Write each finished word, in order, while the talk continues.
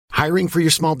Hiring for your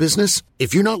small business?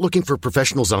 If you're not looking for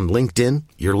professionals on LinkedIn,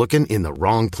 you're looking in the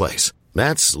wrong place.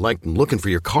 That's like looking for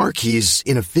your car keys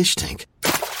in a fish tank.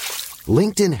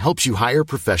 LinkedIn helps you hire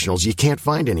professionals you can't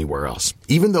find anywhere else,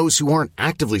 even those who aren't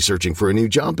actively searching for a new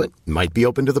job but might be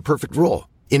open to the perfect role.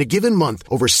 In a given month,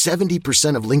 over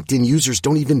 70% of LinkedIn users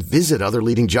don't even visit other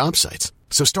leading job sites.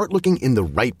 So start looking in the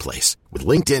right place. With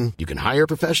LinkedIn, you can hire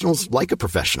professionals like a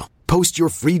professional. Post your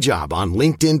free job on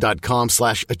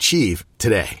linkedin.com/achieve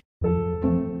today.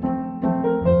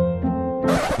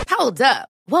 Hold up.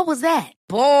 What was that?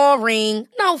 Boring.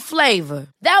 No flavor.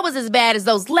 That was as bad as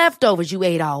those leftovers you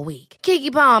ate all week.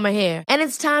 Keke Palmer here, and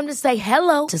it's time to say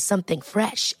hello to something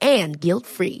fresh and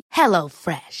guilt-free. Hello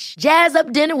Fresh. Jazz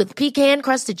up dinner with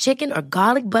pecan-crusted chicken or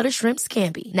garlic butter shrimp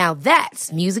scampi. Now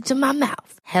that's music to my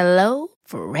mouth. Hello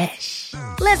Fresh.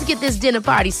 Let's get this dinner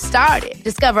party started.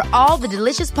 Discover all the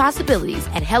delicious possibilities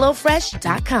at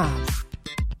hellofresh.com.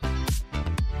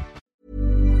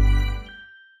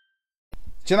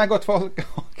 Tjena gott folk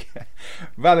och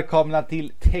välkomna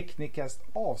till Technicast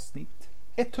avsnitt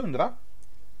 100.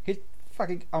 Helt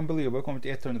fucking unbelievable, kommer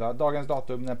till 100. Dagens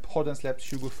datum när podden släpps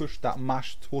 21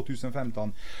 mars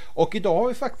 2015. Och idag har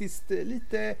vi faktiskt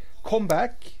lite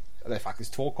comeback. Eller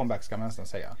faktiskt två comebacks kan man nästan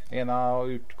säga. Ena har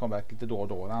gjort comeback lite då och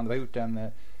då. Den andra har gjort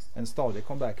en stadig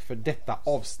comeback för detta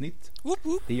avsnitt.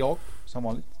 Det är jag som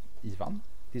vanligt, Ivan.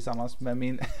 Tillsammans med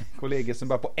min kollega som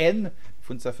börjar på N. Jag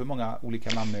får inte säga för många olika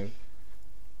namn nu.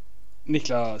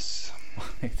 Niklas.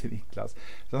 Heter Niklas.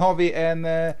 Sen har vi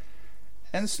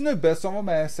en snubbe som var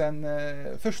med sen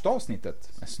första avsnittet.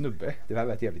 En snubbe, det var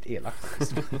väldigt jävligt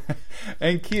elakt.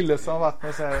 En kille som har varit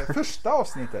med så första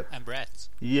avsnittet. En Brett.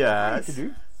 Yes. Vad heter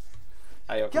du?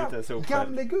 Nej, jag kommer inte ens ihåg själv.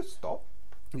 Gamle Gustav.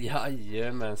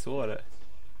 Jajamän, så är det.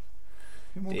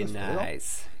 Hur mår Det Gustav är idag?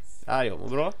 nice. Ja, jag mår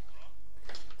bra.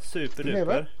 Du lever?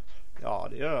 Superduper. Ja,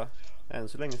 det gör jag. Än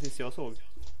så länge sist jag såg.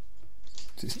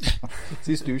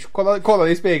 Sist du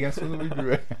kollade i spegeln så vill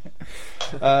du.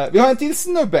 Vi har en till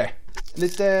snubbe.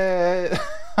 Lite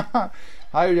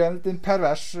han gjorde en liten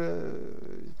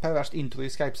perverst intro i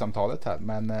Skype-samtalet här,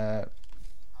 men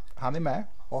han är med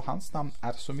och hans namn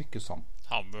är så mycket som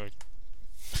Hamburg.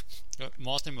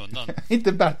 Mat i munnen.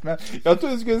 inte Batman. Jag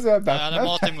trodde du skulle säga Batman. Jag hade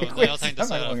mat i munnen. Jag tänkte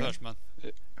säga det först, men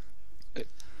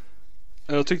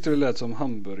Jag tyckte det lät som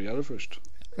hamburgare först.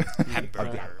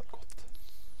 hamburger.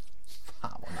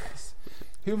 Fan vad nice.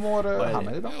 Hur mår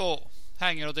han idag? Jo,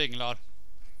 hänger och dinglar.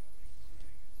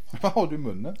 Vad har du i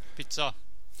munnen? Pizza.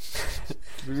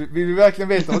 Vill du verkligen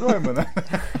veta vad du har i munnen?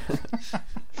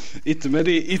 Inte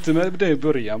med det i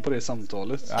början på det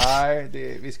samtalet. Nej,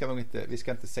 vi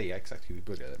ska inte säga exakt hur vi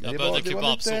började. Men Jag började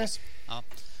kebabsås. Ja.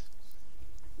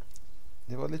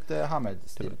 Det var lite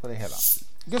Hamed-stil på det hela.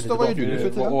 Gustav, vad är du nu för Det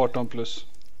tiden? var 18 plus.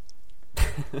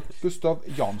 Gustav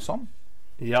Jansson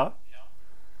Ja.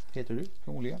 heter du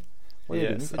förmodligen. Vad gör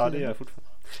du nu Yes. för Ja, det tiden? gör jag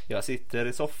fortfarande. Jag sitter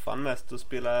i soffan mest och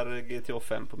spelar GTA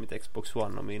 5 på mitt Xbox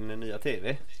One och min nya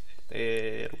TV.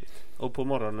 Det är roligt. Och på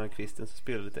morgonen och kvisten så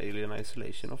spelar jag lite Alien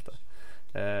Isolation ofta.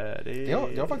 Det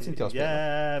har faktiskt inte jag spelat.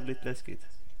 Jävligt läskigt.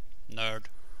 Nörd.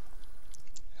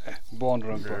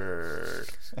 Barnrumpa.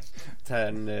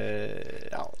 Sen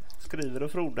skriver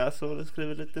och frodas och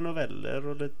skriver lite noveller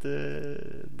och lite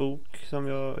bok som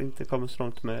jag inte kommer så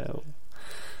långt med och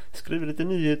skriver lite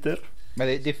nyheter.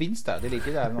 Men det finns där, det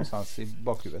ligger där någonstans i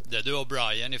bakhuvudet. Det är du och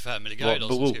Brian i Family Guy då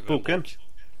som skriver boken? en bok.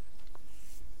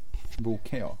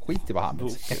 Boken, ja. Skit i vad han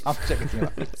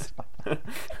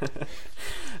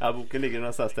Ja, boken ligger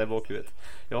någonstans där i bakhuvudet.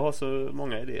 Jag har så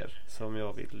många idéer som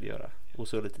jag vill göra och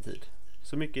så lite tid.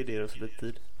 Så mycket idéer och så lite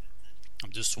tid.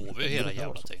 Du sover ju hela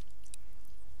jävla tiden.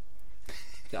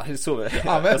 Ja, jag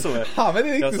sover. Han är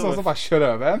riktigt sån som bara kör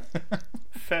över en.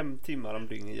 5 timmar om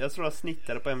dygnet. Jag tror jag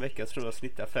snittade på en vecka. Jag tror jag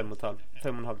snittar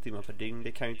 5,5 timmar per dygn.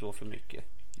 Det kan ju inte vara för mycket.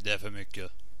 Det är för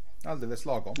mycket. Alldeles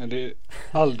lagom. Men det är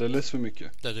alldeles för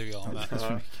mycket. Det tycker jag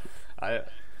med. Ja,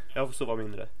 jag får sova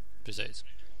mindre. Precis.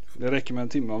 Det räcker med en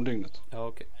timme om dygnet. Ja,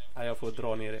 okej. Ja, jag får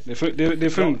dra ner det. Det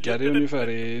funkar, det är ungefär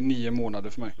i 9 månader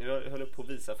för mig. Jag höll på att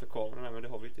visa för kameran här, men det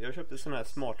har vi inte. Jag köpte sån här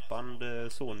smartband,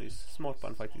 Sonys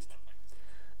smartband faktiskt.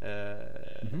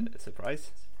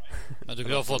 Surprise. Men du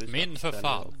kunde ha fått min för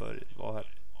fan.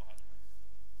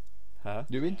 Här.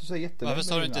 Du vill inte så jättelänge. Varför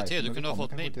sa du inte till? Du kunde ha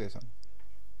fått min.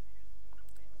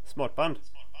 Smartband?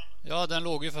 Ja, den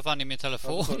låg ju för fan i min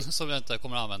telefon som jag inte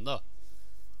kommer att använda.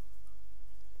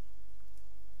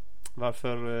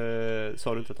 Varför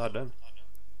sa du inte att du hade den?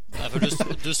 Nej, för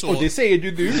du såg. Och det säger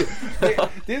du.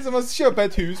 Det är som att köpa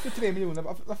ett hus för 3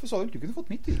 miljoner. Varför sa du inte? Du kunde fått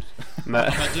mitt hus.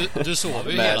 Men du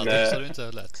sover ju hela tiden, så det är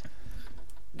inte lätt.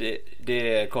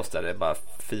 Det kostade bara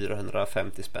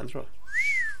 450 spänn tror jag.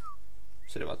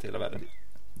 Så det var inte hela världen.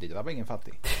 Det drabbar ingen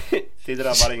fattig. Det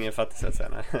drabbar ingen fattig så att säga.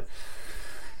 Nej.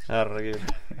 Herregud.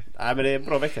 Nej, men det är en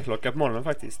bra väckarklocka på morgonen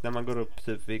faktiskt. När man går upp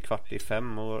typ vid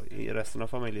 4:45 och resten av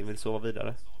familjen vill sova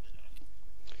vidare.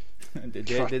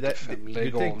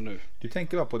 Du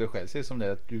tänker bara på dig själv. Se som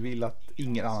det att du vill att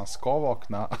ingen annan ska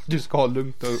vakna. Du ska ha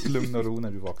lugn och ro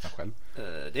när du vaknar själv.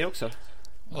 Det också.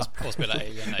 Och spela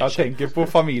Alien Nation. Jag tänker på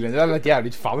familjen. Det är ett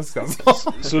jävligt falskt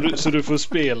alltså. Så du får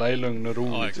spela i lugn och ro.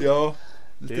 Ja, liksom. Ja,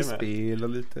 lite spel och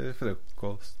lite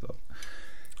frukost.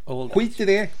 Och Skit i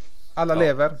det. Alla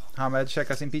lever. Hamed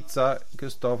käkar sin pizza.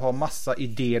 Gustav har massa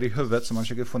idéer i huvudet som han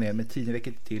försöker få ner, med tiden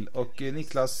räcker inte till. Och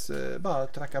Niklas bara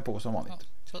trackar på som vanligt.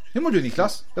 Hur mår du,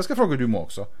 Niklas? Jag ska fråga hur du mår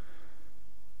också.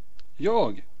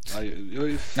 Jag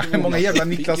Hur många jävla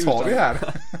Niklas har vi här?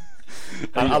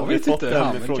 Han har aldrig fått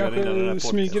den men frågan innan den här kanske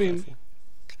smyger in. podcasten.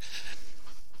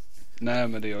 Nej,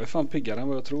 men det är fan piggare än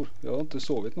vad jag tror. Jag har inte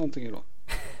sovit någonting idag.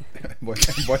 Vad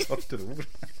jag tror.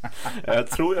 Jag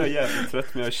tror jag är jävligt trött,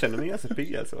 men jag känner mig ganska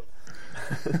pigg alltså.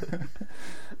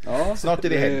 Ja, Snart är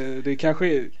det helg. det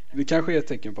kanske är ett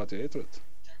tecken på att jag är trött.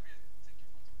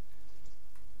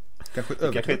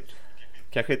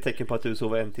 Kanske ett tecken på att du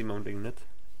sover 1 timme om dygnet.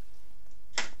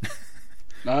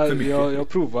 Nej, jag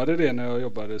provade det när jag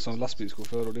jobbade som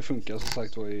lastbilschaufför och det funkar som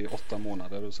sagt var i 8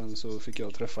 månader och sen så fick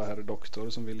jag träffa herr doktor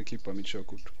som ville klippa mitt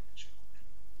körkort.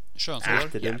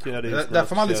 Könshår?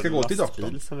 Därför man aldrig ska gå till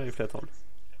doktorn. Som är i flertal.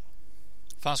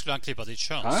 Fan, skulle han klippa ditt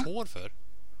könshår för?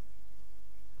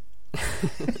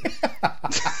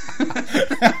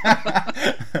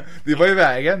 Det var i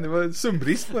vägen. Det var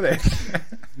sumbrist på det.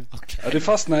 Ja, det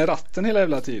fastnade i ratten hela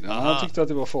jävla tiden. Han tyckte att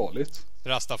det var farligt.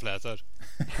 Rastaflätor.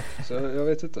 Så jag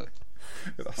vet inte.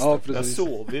 Ja, precis. Jag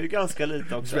sover ju ganska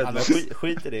lite också. Alltså,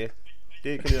 skit i det.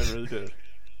 Det kan du göra när du dör.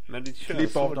 Men ditt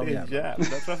könshår, det är en jävla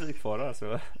trafikfara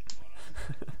alltså.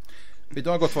 Vi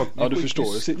har gått folk. Ja, du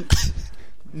förstår ju.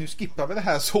 Nu skippar vi det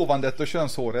här sovandet och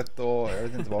könshåret och jag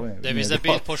vet inte vad vi. Det finns en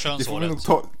bild på könshåret.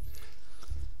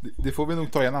 Det får vi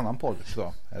nog ta i en annan podd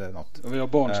så, eller något. Och vi har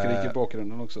barnskrik i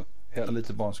bakgrunden också.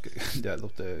 Lite barnskrik. Det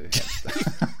låter hemskt.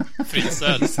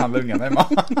 Fritzl. Samla ungarna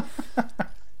hemma.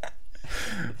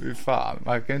 Fy fan,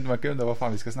 man kan undra vad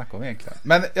fan vi ska snacka om egentligen.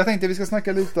 Men jag tänkte vi ska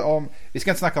snacka lite om, vi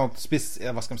ska inte snacka om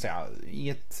vad ska man säga,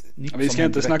 inget nytt. Vi ska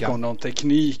inte snacka om någon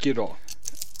teknik idag.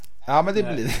 Ja, men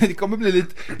det kommer bli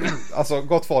lite, alltså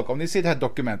gott folk, om ni ser det här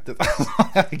dokumentet,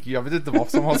 jag vet inte vad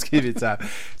som har skrivits så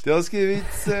här. Det har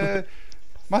skrivits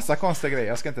massa konstiga grejer,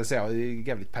 jag ska inte säga, det är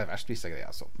jävligt perverst vissa grejer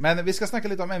alltså. Men vi ska snacka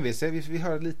lite om MVC, vi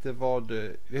hör lite vad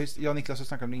jag och Niklas har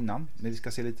snackat om det innan, men vi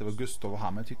ska se lite vad Gustav och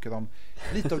Hamed tycker om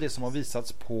lite av det som har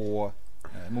visats på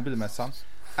mobilmässan.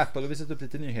 Apple har visat upp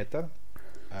lite nyheter.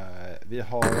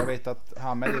 Jag vet att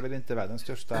Hamed är väl inte världens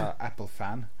största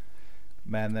Apple-fan.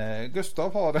 Men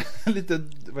Gustav har lite,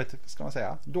 ska man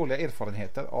säga, dåliga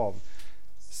erfarenheter av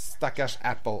stackars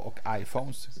Apple och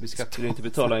iPhones. Vi ska inte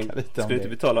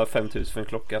betala 5 000 för en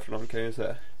klocka för de kan ju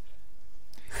säga.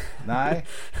 Nej,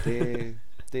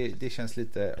 det känns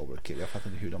lite overkill. Jag fattar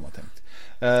inte hur de har tänkt.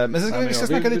 Men sen vi ska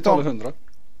snacka lite om 100.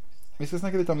 Vi ska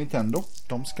snacka lite om Nintendo.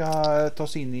 De ska ta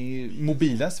sig in i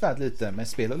mobilens värld lite med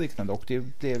spel och liknande, och det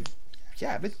blev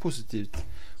jävligt positivt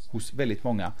hos väldigt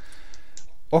många.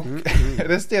 Och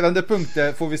resterande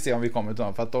punkter får vi se om vi kommer till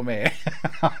dem, för att de är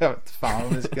jag vet fan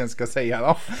om vi ska säga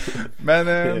dem. Men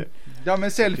ja,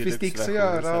 men selfie-sticks att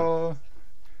göra och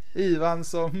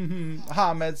Ivans och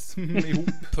Hameds ihop.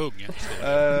 Pung.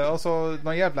 Och så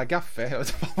någon jävla gaffe. Jag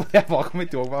vet inte vad det var, jag kommer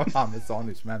inte ihåg vad Hamed sa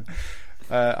nyss, men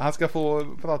han ska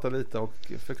få prata lite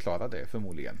och förklara det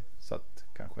förmodligen, så att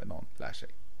kanske någon lär sig.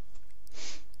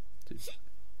 Typ.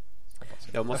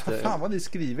 Fan vad ni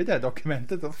skriver i det här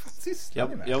dokumentet. Vad fan sysslar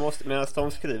ni med? Medan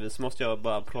de skriver så måste jag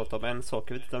bara prata om en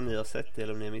sak. Jag vet inte om ni har sett det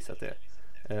eller om ni har missat det.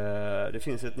 Det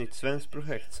finns ett nytt svenskt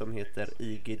projekt som heter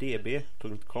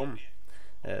igdb.com,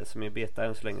 som är beta,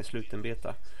 än så länge sluten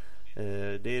beta.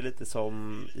 Det är lite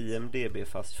som IMDB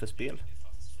fast för spel.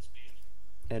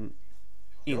 En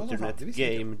Internet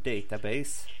Game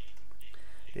Database.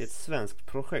 Det är ett svenskt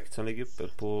projekt som ligger uppe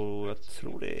på, jag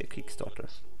tror det är Kickstarter.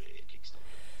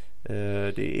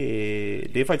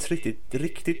 Det är faktiskt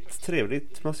riktigt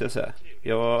trevligt, måste jag säga.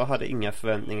 Jag hade inga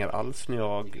förväntningar alls när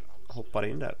jag hoppar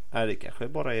in där. Det kanske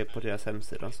bara är på deras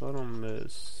hemsida så har de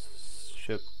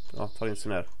tar in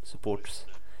sådana här supports,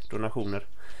 donationer.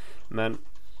 Men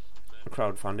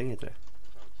crowdfunding heter det.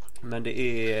 Men det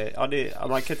är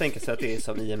man kan tänka sig att det är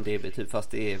som IMDB typ,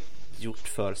 fast det är gjort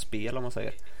för spel om man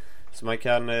säger. Så man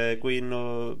kan gå in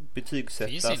och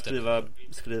betygsätta,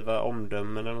 skriva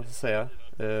omdömen eller vad man ska säga.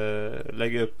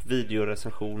 Lägga upp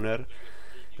videorecensioner,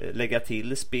 lägga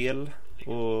till spel,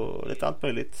 och lite allt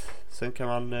möjligt. Sen kan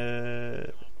man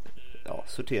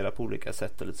sortera på olika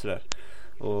sätt och lite sådär.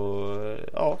 Och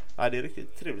det är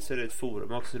riktigt trevligt. Så är det ett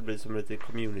forum också, det blir som lite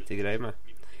community-grej med.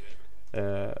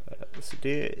 Så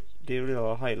det vill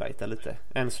jag highlighta lite.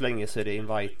 Än så länge så är det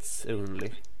invites only.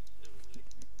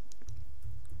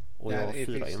 Och jag har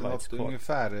 4 invites kvar.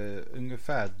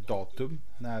 Ungefär datum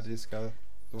när det ska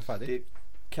vara färdigt. Det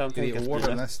kan tänkas i år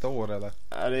eller nästa år eller?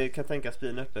 Ja, det kan tänkas bli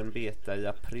en öppen beta i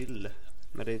april.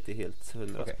 Men det är inte helt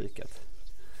 100 spikat.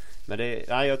 Men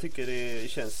jag tycker det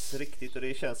känns riktigt, och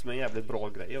det känns som en jävligt bra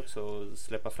grej också att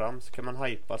släppa fram. Så kan man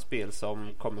hypa spel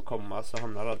som kommer komma, så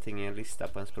hamnar allting i en lista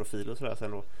på ens profil och sådär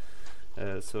sen då.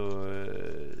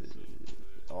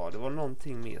 Det var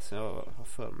någonting mer som jag har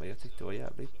för mig. Jag tyckte det var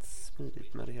jävligt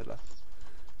smidigt med det hela.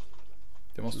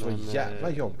 Det måste vara jävla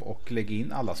jobb och lägga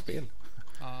in alla spel.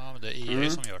 Ja, men det är EA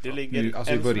som gör det. Det ligger nu,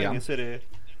 alltså i början. Så är det...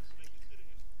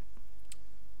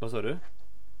 Vad sa du?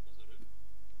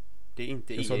 Det är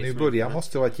inte EA. Så i början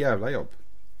måste det vara ett jävla jobb.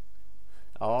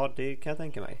 Ja, det kan jag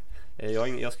tänka mig.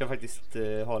 Jag ska faktiskt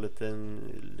ha en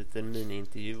liten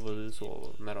mini-intervju och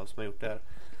så med de som har gjort det här.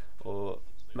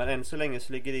 Men än så länge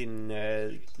så ligger det in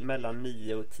mellan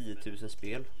 9 och 10 000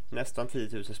 spel. Nästan 10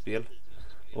 000 spel.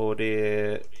 Och det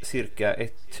är cirka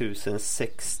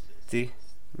 1060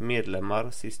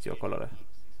 medlemmar sist jag kollade.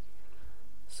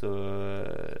 Så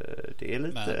det är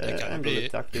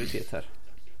lite aktivitet här.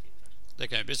 Det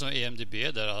kan ju bli som EMDB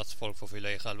där att folk får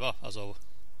fylla i själva, alltså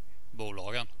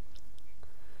bolagen.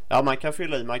 Ja, man kan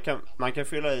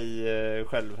fylla i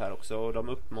själv här också, och de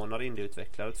uppmanar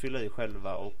indieutvecklare att fylla i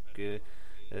själva, och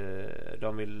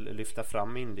de vill lyfta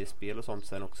fram indiespel och sånt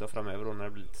sen också framöver då när det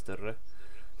blir lite större.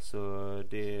 Så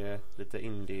det är lite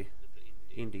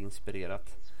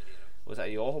indie-inspirerat. Och så här,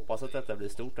 jag hoppas att detta blir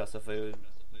stort alltså, för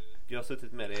jag har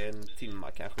suttit med det en timme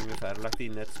kanske ungefär, lagt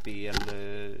in ett spel,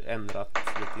 ändrat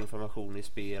lite information i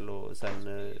spel och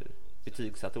sen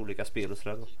betygsatt olika spel och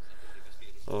sådär då.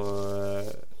 Och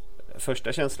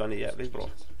första känslan är jävligt bra.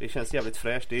 Det känns jävligt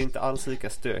fräscht. Det är inte alls lika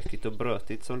stökigt och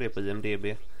brötigt som det är på IMDB.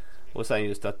 Och sen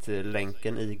just att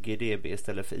länken i GDB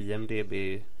istället för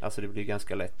IMDB, alltså det blir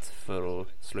ganska lätt för att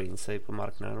slå in sig på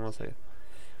marknaden om man säger.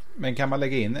 Men kan man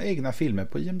lägga in egna filmer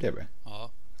på IMDB?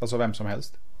 Ja. Alltså vem som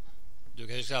helst? Du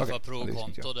kan ju skaffa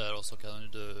pro-konto där, och så kan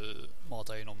du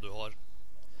mata in om du har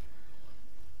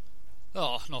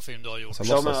någon film du har gjort.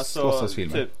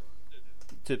 Låtsasfilmer.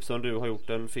 Typ som du har gjort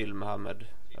en film här med.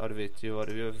 Ja, du vet ju vad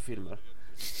du gör för filmer.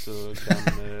 Så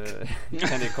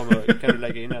kan du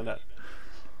lägga in den där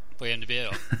på IMDb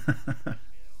då?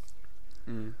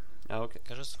 Ja, okej.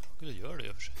 Kanske skulle göra det i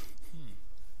och för sig.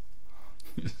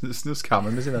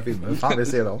 Snuskammen med sina filmer. Fan, vi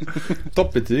ser dem.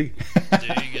 Toppbetyg. Det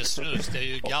är ju ingen snus, det är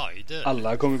ju guider.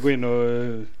 Alla kommer gå in och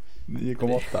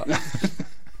 9,8.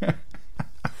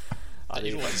 Det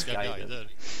är rådska guider.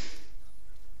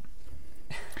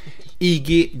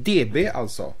 IGDB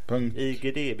alltså.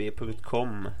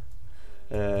 IGDB.com.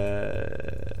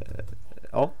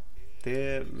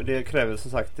 Det kräver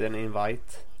som sagt en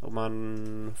invite, och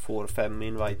man får 5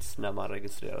 invites när man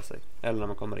registrerar sig eller när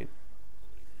man kommer in.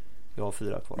 Jag har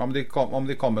 4 kvar. Om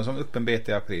det kommer som öppen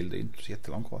beta i april, det är inte så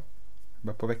jättelångt kvar.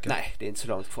 Bara på veckan. Nej, det är inte så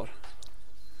långt kvar.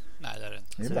 Nej, det är det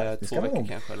inte. Så det är 2 veckor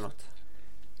kanske eller något.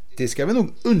 Det ska vi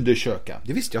nog undersöka.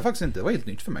 Det visste jag faktiskt inte. Det var helt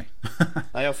nytt för mig.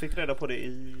 Nej, jag fick reda på det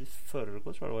i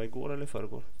förrgår, tror jag det var, igår eller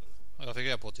förrgår. Jag fick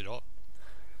reda på det idag.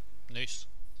 Nyss.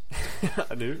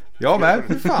 Nu? Ja,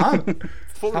 men fan.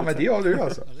 Ja, men det gör du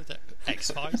alltså. Lite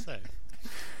X-Files där.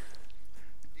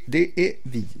 Det är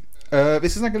vi. Vi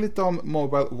ska snacka lite om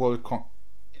Mobile World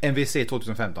MVC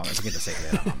 2015. Jag fick inte säga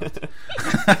det namnet.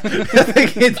 Jag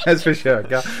fick inte ens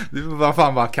försöka. Det var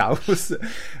fan bara kaos.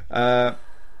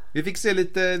 Vi fick se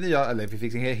lite nya, eller vi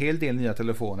fick se en hel del nya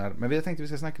telefoner. Men vi tänkte vi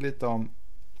ska snacka lite om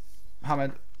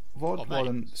Hamed, vad var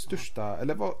den största,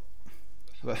 eller vad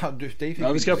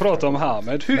vi ska prata om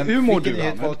Hamed. Hur mår du,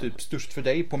 Hamed? Vad var typ störst för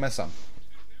dig på mässan?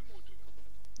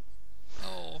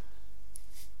 Ja,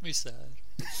 misär.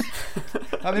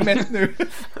 Han är mätt nu.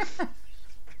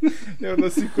 Jävla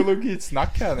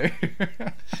psykologisnack här nu.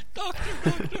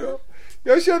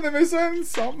 Jag känner mig så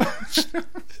ensam.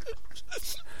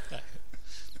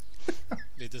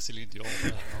 Lite Céline Dion.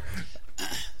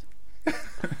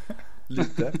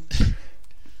 Lite.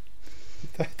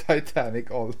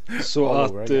 Titanic all. Så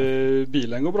all att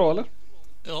bilen går bra eller?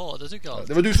 Ja, det tycker jag.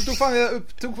 Det var du som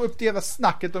tog upp det jävla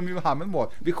snacket om hur han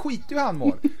mår. Vi skiter ju han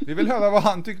mår. Vi vill höra vad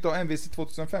han tyckte om MVC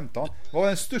 2015. Vad var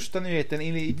den största nyheten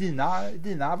i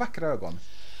dina vackra ögon,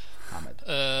 Hamed?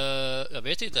 Jag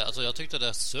vet inte. Alltså jag tyckte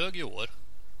det sög i år.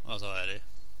 Alltså är det.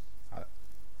 Ja,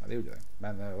 det gjorde det.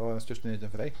 Men vad var den största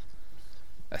nyheten för dig?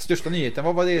 Största nyheten,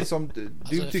 vad var det som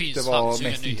du tyckte var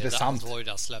mest intressant? Det var ju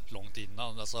där släppt långt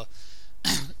innan. Alltså,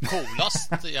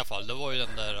 coolast i alla fall, det var ju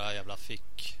den där jävla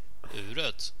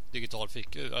fickuret. Digital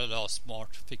fickur, eller ja,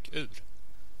 smart fickur.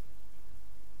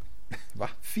 Va?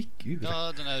 Fickur?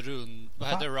 Ja, den är rund. Vad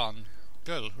heter Run?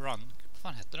 Girl, Run. Vad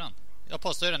fan heter den? Jag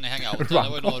postade den i Hangout. Det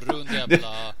var ju någon rund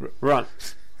jävla...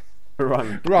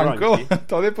 Runko.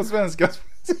 Ta det på svenska.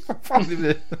 Vad fan det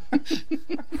blir.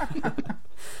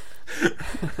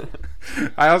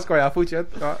 Nej, jag skojar. Fortsätt.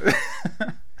 Ja.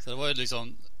 Så det var ju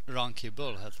liksom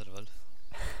Runkable hette det väl.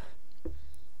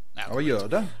 Nej, vad gör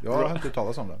den? Jag har inte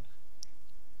talat om den.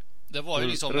 Det var ju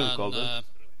liksom en...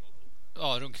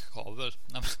 Ja, runkkabel.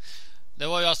 Det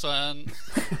var ju alltså en...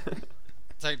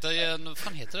 Tänkte en...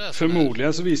 Fan heter det?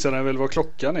 Förmodligen så visar den väl vad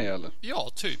klockan är, eller?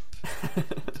 Ja, typ.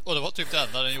 Och det var typ det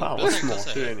enda den gjorde. Fan vad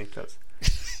smart du är, Niklas.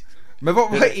 Men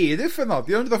vad är det för något?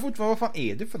 Jag undrar fortfarande, vad fan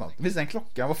är det för något? Visst, en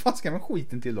klocka, vad fan ska man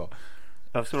skiten till då?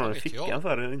 Varför ska man ha fickan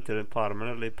för den? Inte på armen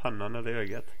eller i pannan eller i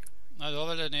ögat? Nej, det var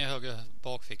väl den i höger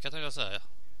bakficka, tänkte jag säga.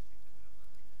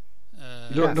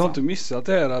 Du har inte missat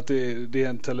det här att det är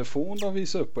en telefon de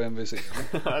visar upp på MVC?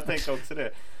 Jag tänker också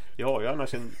det. Jag har ju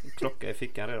annars en klocka i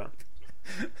fickan redan.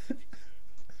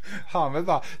 Han väl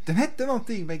bara, den hette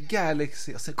någonting med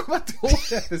Galaxy, och sen kommer jag inte ihåg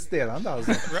det resterande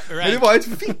alltså. Men det var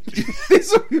ett fickur. Det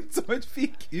såg ut som ett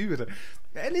fickur.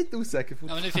 Jag är lite osäker på.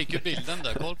 Ja, men ni fick ju bilden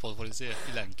där, koll på, får ni se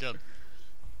i länken.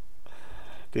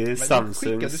 Det är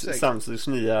Samsungs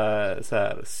nya så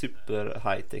här super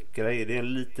high-tech grej. Det är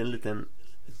en liten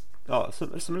ja,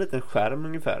 som en liten skärm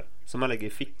ungefär, som man lägger i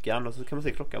fickan och så kan man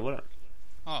se klockan på den.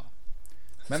 Ja.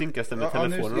 Så synkas det med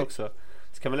telefonen också.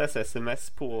 Så kan man läsa sms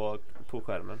på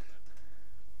skärmen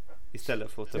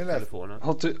istället för att ta upp telefonen.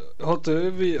 Har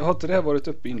inte det här varit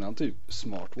uppe innan, typ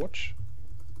smartwatch?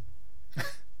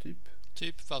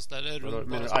 Typ, fast det är runt.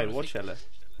 Menar du iWatch eller?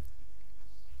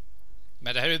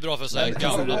 Men det här är ju bra för sig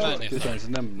gamla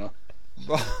människor.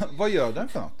 Vad gör den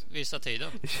för något? Vissa tider.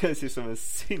 Det känns ju som en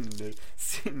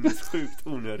sinnessjukt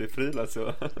onödig pryl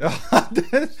alltså. Ja,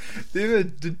 det är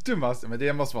väl det dummaste, men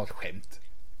det måste vara ett skämt.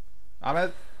 Ja,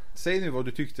 men säg nu vad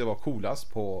du tyckte var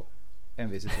coolast på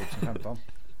MVC 2015.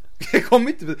 Det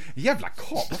kommer inte... Jävla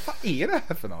kabel, vad fan är det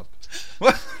här för något?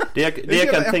 Det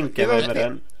jag kan tänka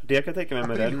mig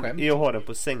med den är att ha den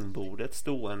på sängbordet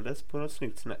ståendes på något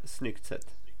snyggt sätt.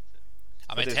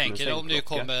 Ja, men tänk er om ni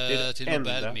kommer till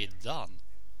Nobelmiddagen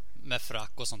med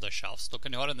frack och sånt där tjafs. Då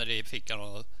kan ni ha den där i fickan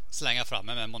och slänga fram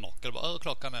med en monokel och bara,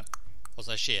 klockan är. Och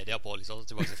så kedja på liksom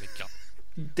tillbaka i fickan.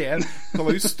 Den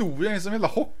var ju stor, en som hela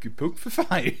hockeypuck för fan.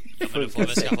 Ja, men du får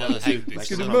väl skaffa en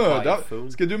hängbyxor.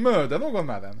 Ska du mörda någon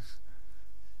med den?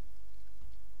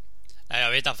 Nej,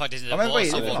 jag vet faktiskt inte vad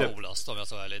som var coolast, om jag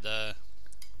så ärlig.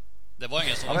 Det var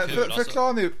ingen som var kul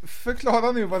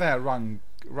förklara nu vad det här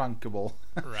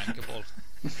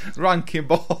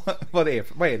Runkable vad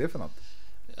är det för något?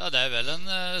 Ja, det är väl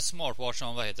en smartwatch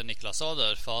som Niklas sa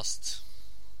där, fast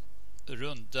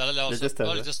runt eller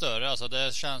alltså, lite större. Alltså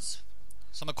det känns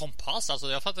som en kompass.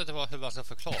 Alltså jag fattar inte hur man ska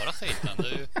förklara skiten. Det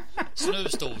är ju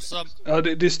snusdosa. Ja,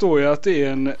 det står ju att det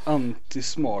är en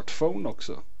anti-smartphone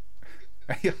också.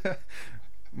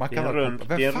 Man kan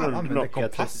det är en rund Nokia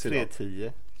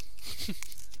 3310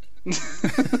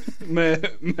 med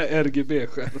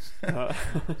RGB-skärm. Ja.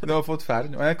 Du har fått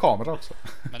färg och en kamera också.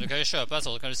 Men du kan ju köpa en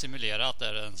så kan du simulera att det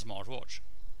är en smartwatch.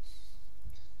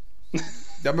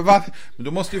 Ja, men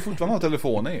då måste du fortfarande ha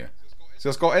telefonen ju. Så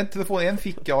jag ska ha en telefon i en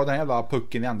ficka och den jävla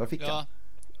pucken i andra fickan. Ja.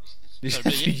 Det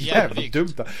känns ju jävligt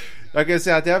dumt. Jag kan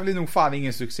säga att det här blir nog fan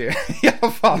ingen succé i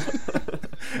alla fall.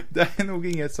 Det är nog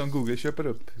inget som Google köper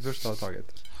upp i första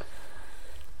taget.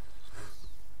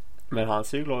 Men han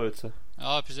ser ju glad ut så.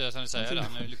 Ja, precis, jag kan säga det.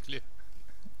 Han är lycklig.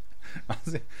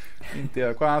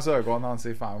 Inte kolla hans ögon, han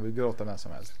ser fan vill gråta när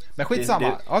som helst. Men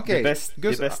skitsamma. Okej.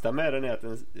 Det bästa med den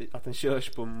är att den körs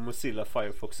på Mozilla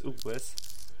Firefox OS.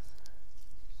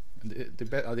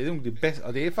 Det är nog det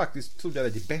bästa. Det är faktiskt, tror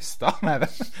jag, det bästa med den.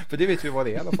 För det vet vi vad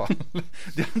det är i alla fall.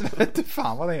 Det vet inte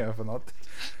fan vad den gör för något.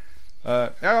 Ja,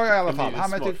 i alla fall.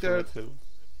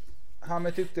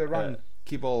 Han tyckte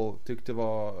Runkable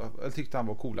tyckte han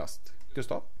var coolast.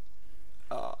 Gustav?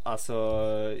 Ja, alltså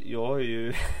jag har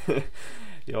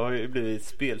ju blivit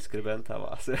spelskribent här, va?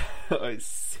 Alltså, jag har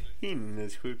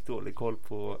sinnessjukt dålig koll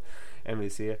på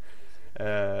MVC.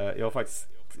 Jag har faktiskt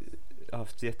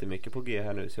haft jättemycket på G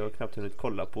här nu, så jag har knappt hunnit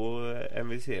kolla på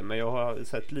MVC, men jag har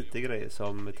sett lite grejer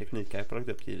som Teknikhype har lagt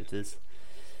upp givetvis.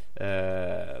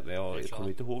 Men jag kommer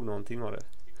inte ihåg någonting av det.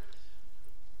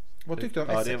 Vad tyckte du om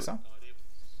S6?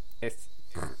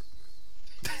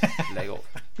 Lägg av.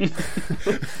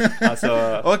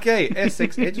 Alltså, okej,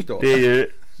 S6 Edge då.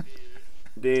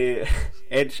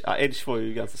 Edge var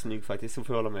ju ganska snygg faktiskt, så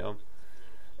får jag hålla med om.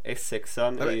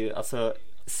 S6an är ju alltså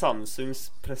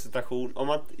Samsungs presentation.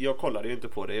 Jag kollade ju inte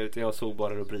på det utan jag såg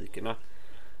bara rubrikerna.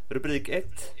 Rubrik 1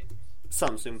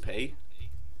 Samsung Pay.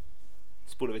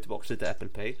 Spolar vi tillbaka lite Apple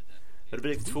Pay.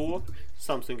 Rubrik 2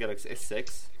 Samsung Galaxy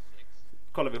S6.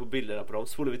 Kollar vi på bilderna på dem,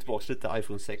 spolar vi tillbaka lite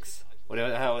iPhone 6. Och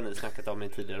det här har ni snackat om i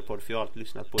en tidigare podd, för jag har alltid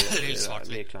lyssnat på era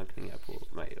nedklankningar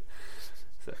på mig.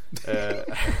 Så,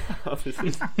 ja,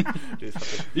 precis.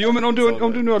 Jo, men om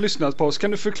du nu har lyssnat på oss,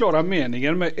 kan du förklara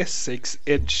meningen med S6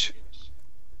 Edge?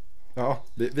 Ja,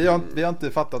 vi har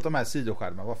inte fattat de här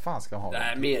sidoskärmarna. Vad fan ska man ha?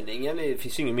 Nej, meningen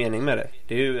finns ju ingen mening med det.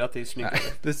 Det är ju att det är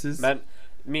snyggt. Precis. Men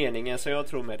meningen som jag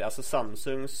tror med det, alltså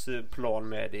Samsungs plan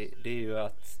med det är ju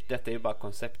att detta är ju bara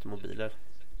konceptmobiler.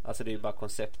 Alltså det är ju bara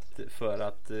koncept för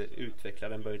att utveckla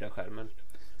den böjda skärmen.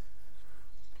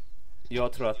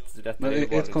 Jag tror att detta men är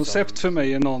bara ett koncept för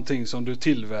mig är någonting som du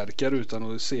tillverkar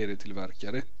utan att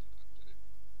serietillverka det.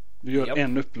 Du gör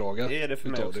en upplaga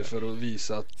utav det för att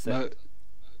visa att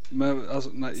men alltså,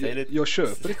 nej, jag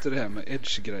köper inte det här med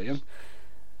Edge-grejen.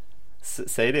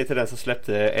 Säg det till den som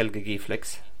släppte LG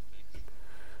G-Flex.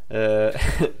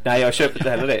 Nej, jag köper inte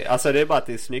heller det. Alltså det är bara att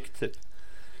det är snyggt typ.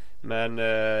 Men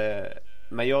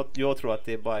jag tror att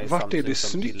det är bara Samsung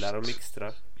som gillar och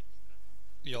mixtrar.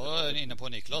 Jag är inne på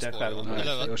Niklas på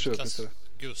eller jag köper inte.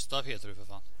 Gustav heter du för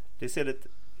fan.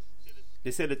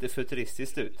 Det ser lite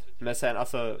futuristiskt ut. Men sen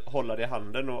alltså hålla det i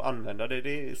handen och använda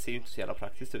det ser ju inte så jävla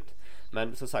praktiskt ut.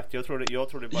 Men som sagt, jag tror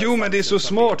det bara. Jo, men det är så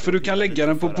smart för du kan lägga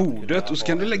den på bordet och så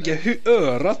kan du lägga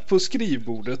örat på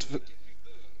skrivbordet.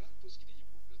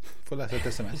 Får läsa ett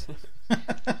sms.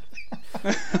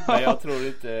 Nej, jag tror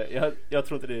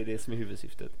inte det är det som är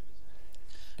huvudsyftet.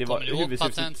 Det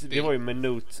var ju med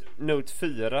Note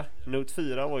 4. Note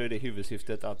 4 var ju det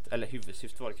huvudsyftet eller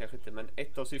huvudsyftet var det kanske inte, men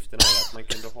ett av syftena var att man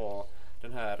kunde ha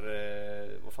den här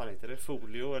vad fan heter det?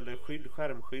 Folio eller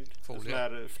skärmskydd. Sån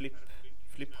här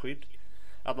flippskydd.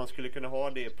 Att man skulle kunna ha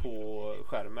det på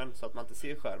skärmen så att man inte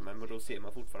ser skärmen, men då ser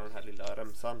man fortfarande den här lilla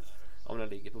remsan om den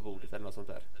ligger på bordet eller något sånt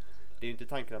där. Det är ju inte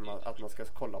tanken att man ska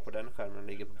kolla på den skärmen som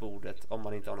ligger på bordet om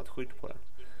man inte har något skydd på den.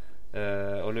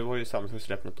 Och nu har ju Samsung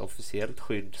släppt något officiellt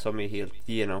skydd som är helt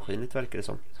genomskinligt, verkar det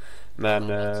som. Men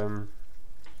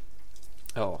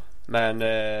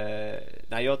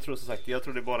nej, jag tror som sagt,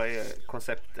 det bara är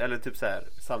koncept, eller typ så här,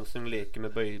 Samsung leker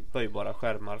med böjbara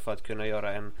skärmar för att kunna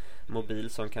göra en mobil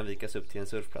som kan vikas upp till en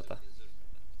surfplatta.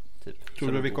 Typ.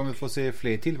 Tror du vi kommer få se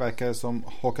fler tillverkare som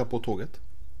hakar på tåget?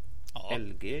 Ja.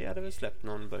 LG hade väl släppt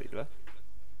någon böjd, va?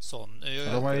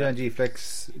 De har ju en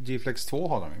G-Flex 2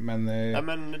 har de, men ja,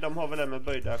 men de har väl en med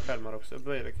böjda skärmar också,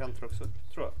 böjda kanter också,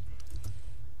 tror jag.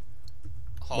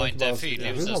 Har inte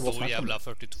Philips en stor jävla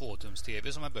 42-tums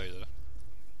TV som är böjd, eller?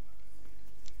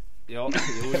 Ja,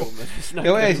 jo, men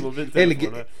snacka om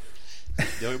mobiltelefoner.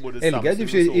 LG hade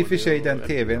i och för sig den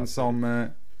TVn som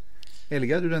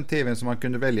LG hade den TVn som man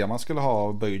kunde välja om man skulle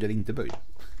ha böjd eller inte böjd.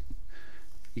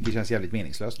 Vilket känns jävligt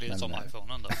meningslöst. Lite som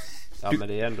iPhonen då. Ja, men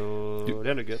det är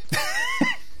ändå gött.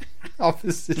 Ja,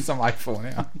 precis som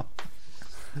iPhone, ja.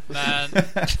 Men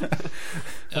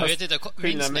jag vet inte,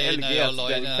 minns ni när jag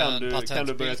la in en patentbild? Kan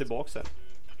du börja tillbaka sen?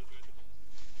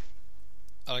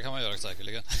 Ja, det kan man göra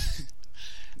säkerligen.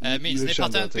 Minns ni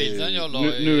patentbilden jag la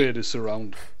i... Nu är det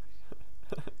surround.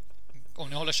 Om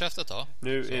ni håller käftet då.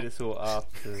 Nu så. Är det så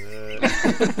att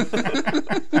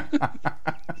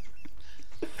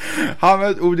Han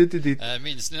med ordet till ditt.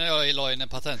 Minns ni när jag la in en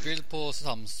patentbild på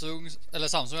Samsung? Eller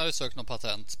Samsung hade sökt någon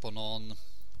patent på någon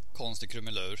konstig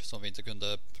krumelur som vi inte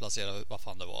kunde placera vad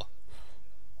fan det var.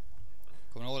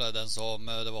 Kommer ni ihåg det? Den som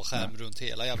det var skärm runt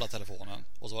hela jävla telefonen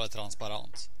och så var det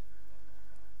transparent.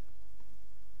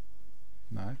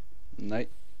 Nej.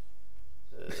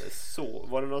 Så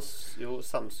var det något,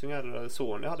 Samsung eller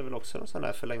Sony hade väl också någon sån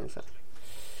där för länge sedan.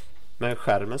 Men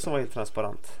skärmen som var helt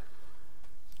transparent.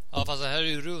 Ja, fast det här är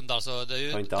ju rund, alltså det är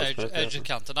ju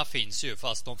edge-kanterna finns ju,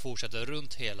 fast de fortsätter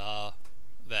runt hela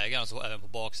vägen, så även på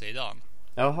baksidan.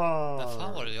 Jaha. Men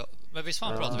fan var det men visst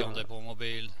fan pratade vi om det på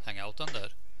mobil hangouten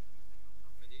där.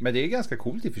 Men det är ganska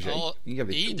coolt i och för sig. Ja,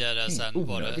 i det sen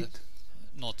var det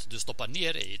något du stoppar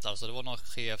ner i, alltså det var något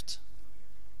skevt.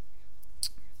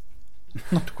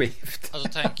 Något skevt. Alltså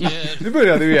tänk nu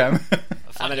börjar du igen.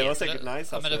 Ja, men det var säkert nice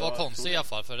alltså. Ja, men det var konstigt i alla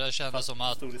fall, för det kändes som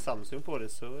att stod det Samsung på det,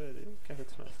 så är det kanske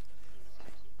inte så nice.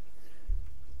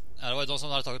 Ja, det var ju de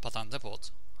som hade tagit patenter på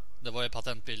det. Det var ju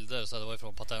patentbilder, så det var ju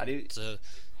från patent. Ja,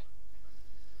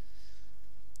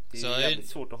 det är jävligt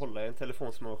svårt att hålla en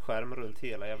telefon som har skärm runt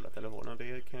hela jävla telefonen.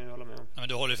 Det kan jag hålla med om. Ja, men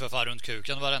du håller ju för fan runt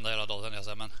kuken varenda jävla dag, jag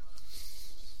säger, men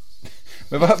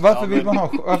varför vill man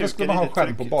ha, varför skulle man ha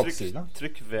skärm på baksidan?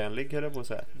 Tryckvänlig, är det på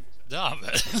så här. Det är han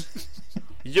väl?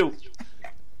 Jo.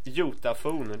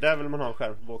 Jotafon, där vill man ha en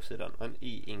skärm på baksidan. En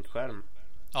e-ink-skärm.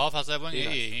 Ja, fast det var en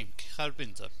e-ink-skärm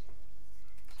inte.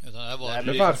 Utan det var... Nej,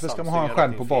 men varför ska man ha en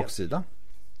skärm på baksidan?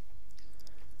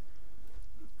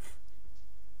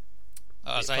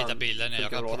 Jag ska hitta bilden. Jag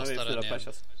kan posta den igen.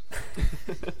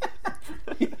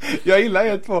 Jag gillar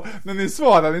er två, men ni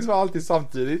svarar alltid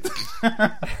samtidigt.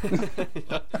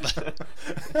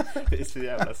 Det är så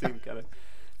jävla synkade.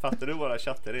 Fattar du våra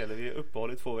chatter eller? Vi är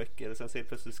uppehåll i 2 veckor och sen ser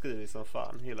plötsligt skriver vi som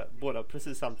fan båda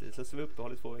precis samtidigt. Sen så är vi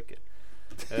uppehåll i 2 veckor.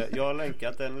 Jag har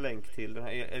länkat en länk till den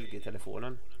här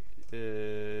LG-telefonen.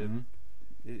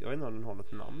 Jag vet inte om den har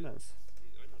något namn ens.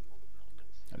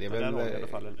 Det är väl den har i alla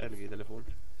fall en LG-telefon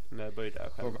med böjda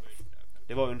skärmar.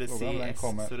 Det var under CS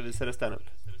så det visades den upp.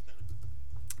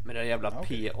 Med den jävla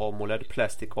P-AMOLED,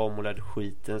 Plastic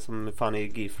AMOLED-skiten som fan är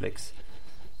G-Flex.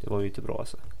 Det var ju inte bra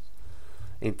alltså.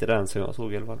 Inte den som jag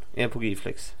såg i alla fall. En på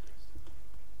G-Flex.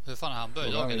 Hur fan är han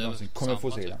böjd? Kommer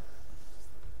få se den.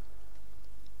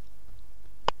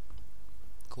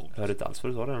 Cool. Jag hörde inte alls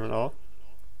vad du sa den, men ja.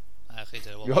 Nej, skit i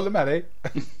det. Vi håller med dig.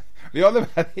 Vi håller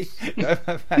med dig. Jag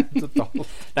är med totalt.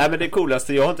 Nej, men det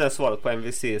coolaste, jag har inte ens svarat på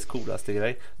MVCs coolaste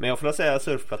grej. Men jag får säga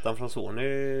surfplattan från Sony,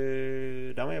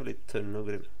 den var jävligt tunn och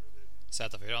grym.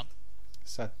 Z4.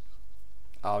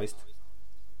 Ja, visst.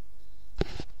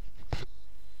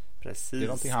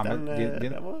 Precis. Det är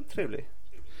någonting den var trevlig.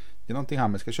 Det är någonting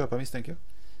Hammer ska köpa, misstänker jag.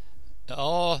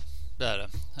 Ja, det är det.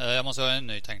 Jag måste ha en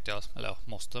ny, tänkte jag. Eller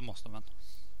måste men.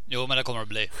 Jo, men det kommer att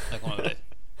bli.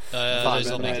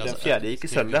 Den fjärde gick i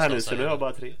sönder här nu, så nu har jag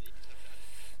bara 3.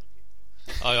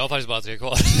 Ja, jag har faktiskt bara 3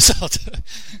 kvar. Så att...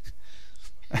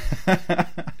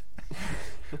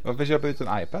 Varför köper du ut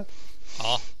en iPad?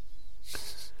 Ja.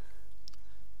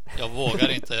 Jag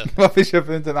vågar inte. Varför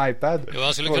köper du inte en iPad? Jo,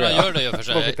 jag skulle kunna göra det för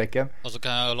sig. Och så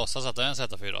kan jag låtsas att det är en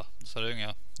Z4. Så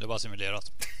det är bara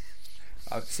simulerat.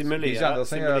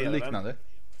 Simulera liknande.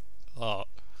 Ja.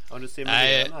 Om du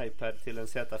simulerar en iPad till en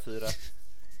Z4.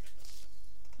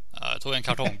 Jag tog en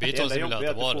kartongbit och simulerade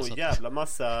det var det. Du får en jävla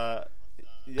massa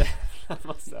du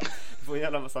får en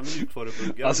jävla massa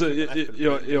mjukvarubuggar. Alltså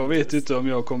jag vet inte om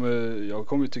jag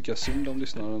kommer tycka synd om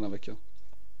lyssnarna den här veckan.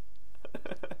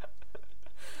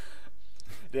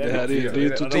 Det här är ju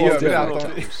totalt jävla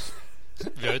kaos.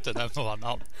 Vi har ju inte nämnt någon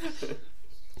namn.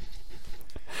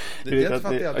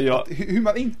 Hur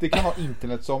man inte kan ha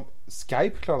internet som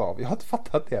Skype klarar av. Jag har inte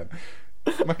fattat det än.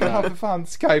 Man kan ha för fan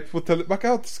Skype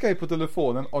på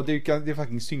telefonen och det är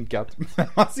fucking synkat. Men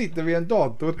man sitter vid en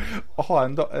dator och har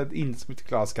en internet som inte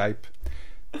klarar Skype.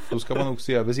 Då ska man nog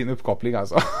se över sin uppkoppling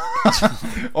alltså.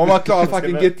 Om man klarar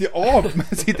fucking GTA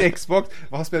med sitt Xbox.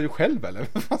 Vad spelar du själv eller?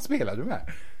 Vad spelar du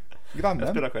med? Grannen? Jag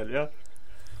spelar själv, ja.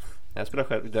 Jag spelar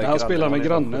själv. Han spelar med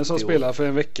grannen som spelar för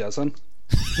en vecka sedan.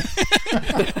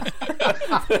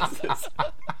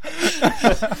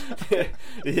 Det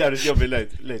är jävligt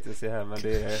jobbigt latency här, men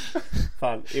det är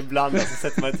fan, ibland så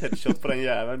sätter man ett headshot på den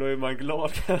jäveln, då är man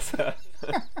glad kan jag säga.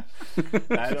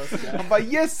 Han bara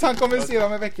yes, han kommer se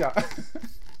om en vecka.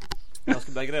 Jag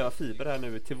ska börja gräva fiber här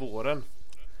nu till våren.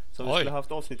 Så vi skulle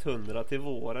haft avsnitt 100 till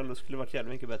våren, då skulle det varit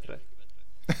jävligt mycket bättre.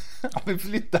 Om vi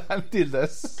flyttar till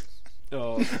dess.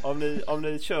 Ja, om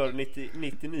ni kör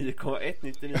 99,1,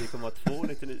 99,2,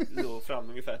 99 då fram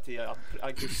ungefär till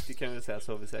augusti kan vi säga,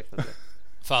 så har vi säkert det.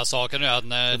 Fan, saken är att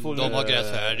när de har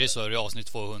grävt färdigt så är det avsnitt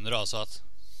 200, så att...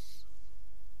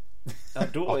 Ja,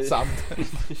 då är...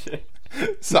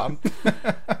 Sant.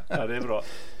 Ja, det är bra.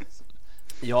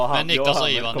 Men Niklas och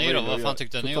Ivan, ni då? Vad fan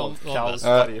tyckte ni om kaos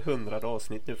varje 100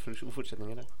 avsnitt nu för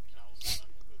fortsättningen där.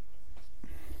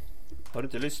 Har du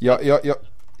inte lyssnat?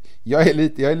 Jag är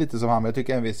lite som han, men jag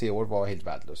tycker MVC år var helt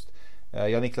värdelöst.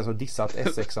 Jag och Niklas har dissat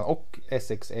S6 och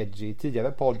SX Edge i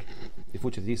tidigare podd. Vi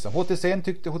fortsätter dissa. HTC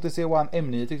One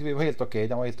M9 tyckte vi var helt okej.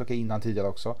 Den var helt okej innan tidigare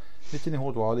också. Lite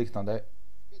hårdvara och liknande.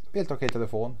 Helt okej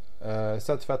telefon.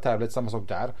 Sett för tablet, samma sak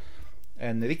där.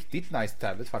 En riktigt nice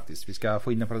tablet faktiskt. Vi ska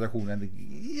få in den på redaktionen.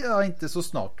 Ja, inte så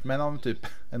snart, men om typ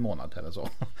en månad eller så.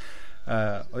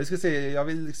 Och vi ska se, jag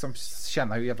vill liksom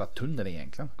känna hur jävla tunn den är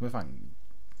egentligen. Kommer fan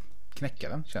knäcka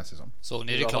den, känns det som. Såg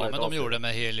ni reklamen de gjorde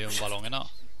med heliumballongerna?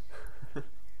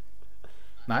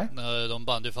 Nej. De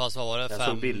band ju fast, vad var det?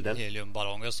 5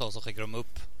 heliumballonger, så skickade de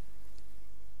upp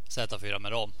Z4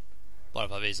 med dem. Bara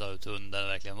för att visa hur tunn den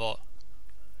verkligen var.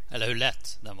 Eller hur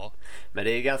lätt den var. Men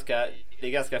det är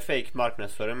ganska fake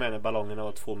marknadsföring med när ballongerna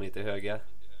var 2 meter höga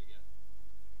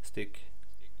styck.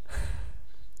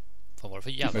 Vad var det för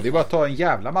jävla? Men det är bara att ta en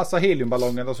jävla massa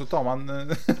heliumballonger och så tar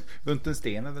man runt en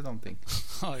sten eller någonting.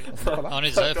 Har ni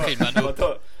inte sett filmen upp?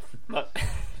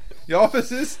 Ja,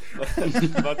 precis.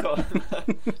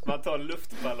 Man tar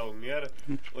luftballonger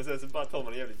och sen så bara tar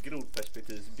man en jävligt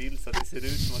grodperspektivsbild så att det ser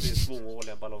ut som att det är små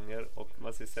årliga ballonger och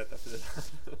man ser Z4.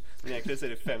 Men egentligen så är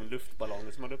det 5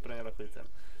 luftballonger som har upp på den jävla skiten.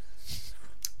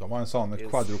 De har en sån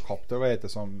quadrocopter, vad heter,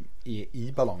 som är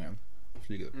i ballongen och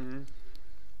flyger upp.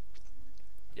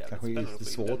 Kanske lite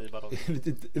svårt.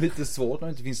 lite svårt när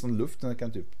det inte finns någon luft. Det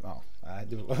kan typ, nej,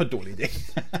 det var en dålig idé.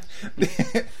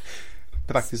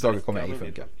 Praktiskt taget kommer jag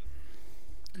funka.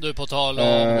 Du, på tal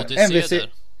om HTC.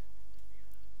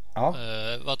 Ja.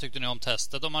 Vad tyckte ni om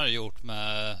testet de hade gjort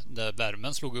med där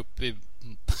värmen slog upp i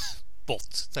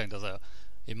bott, tänkte jag säga,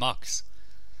 i max?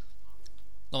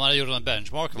 De hade gjort en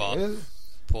benchmark, va?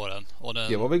 På den. Och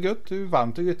den... Det var väl gött,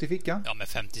 varmt och gött i fickan. Ja, med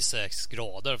 56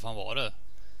 grader, fan var det?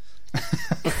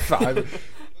 Fan,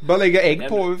 bara lägga ägg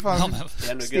på, fan.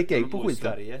 Sticka ägg på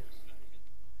skiten.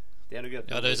 Det är nog gött.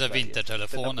 Ja, det är så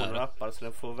vintertelefoner. Sätta på några appar så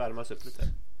den får värmas upp lite.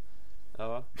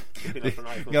 Ja,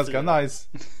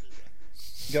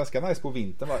 Ganska nice på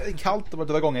vintern. Det är kallt och man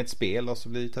drar igång ett spel och så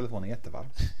blir telefonen jättevarm.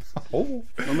 Ja,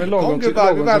 men lagom till du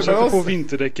sätter på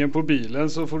vinterdäcken på bilen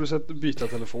så får du byta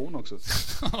telefon också.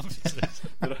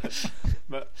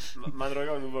 Man drar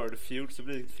igång Word Feud så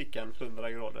blir fickan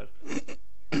 100 grader.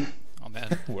 Ja,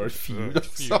 men Word Feud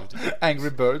också. Angry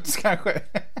Birds kanske.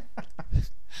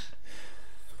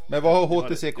 Men vad har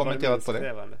HTC kommenterat på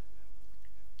det?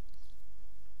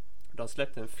 De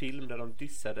släppte en film där de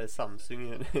dissade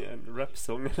Samsung i en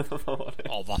rapsång.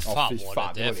 Ja, vad fan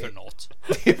var det för något?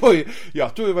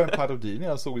 Jag tror det var en parodi när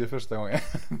jag såg det första gången.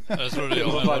 Jag tror det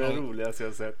var bara det roligaste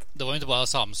jag sett. Det var inte bara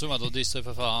Samsung, de dissade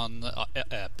för fan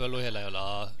Apple och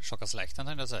hela tjocka släkten,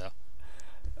 tänkte jag säga.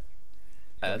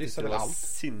 Det var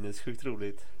sinnessjukt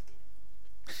roligt.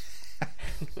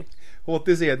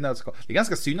 HTC är nötskal. Det är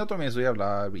ganska synd att de är så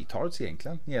jävla retards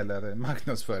egentligen när det gäller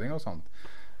marknadsföring och sånt.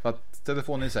 För att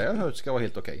telefonen i sig har hört ska vara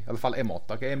helt okej. I alla fall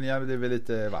M8. M9 det är väl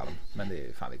lite varm, men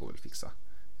det går väl att fixa.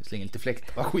 Vi slänger lite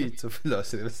fläktar och skit så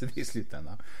förlöser det väl i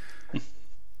slutändan.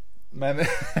 Men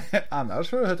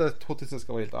annars har jag hört att HTC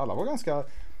ska vara helt... Alla var ganska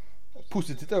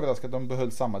positivt överraskade att de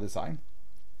behöll samma design.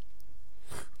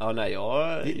 Ja, nej,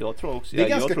 jag tror också... Det är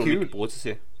ganska tror kul på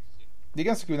HTC. Det är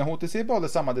ganska kul när HTC behåller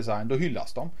samma design, då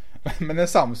hyllas de. Men när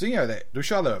Samsung gör det, då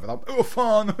kör alla över dem.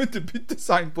 Fan, de har inte bytt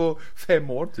design på 5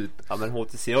 år typ. Ja, men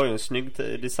HTC har ju en snygg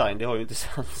design, det har ju inte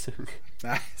Samsung.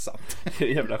 Nej, sant. Det är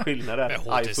en jävla skillnad där. Men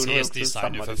HTCs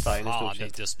design är för fan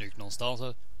inte snyggt någonstans.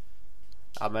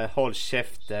 Ja, men håll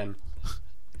käften.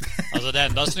 Alltså det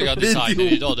enda snygga designen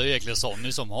idag, det är egentligen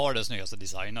Sony som har den snyggaste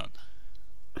designen.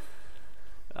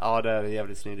 Ja, det är en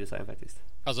jävligt snygg design faktiskt.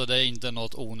 Alltså det är inte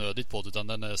något onödigt på det, utan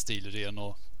den är stilren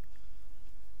och...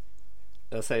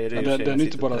 Jag säger det, den är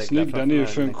inte bara snygg, den är ju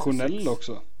funktionell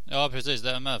också. Ja, precis,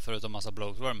 det är med förutom massa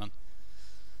bloatware, men...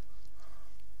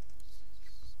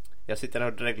 Jag sitter här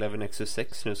och dreglar över Nexus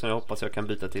 6 nu, som jag hoppas jag kan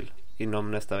byta till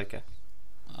inom nästa vecka.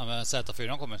 Ja, men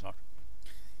Z4 kommer snart.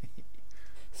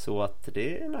 Så att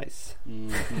det är nice.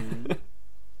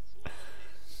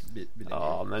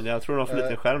 Ja, men jag tror de får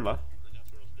lite skärm, va?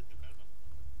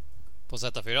 På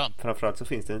Z4? Framförallt så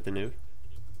finns det inte nu.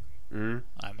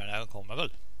 Nej, men det kommer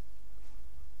väl.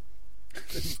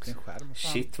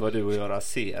 Shit, vad du och jag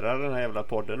raserar den här jävla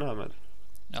podden här med.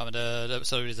 Ja, men det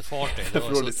så är det lite fart i. Det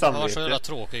var så jävla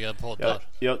tråkiga poddar.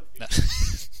 Jag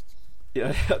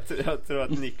tror att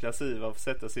Niklas och Ivar får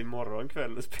sätta sig imorgon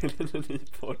kväll och spela en ny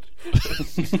podd.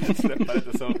 Släppa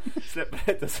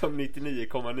detta som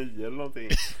 99,9 eller någonting.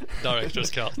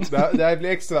 Director's cut. Det här blir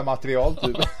extra material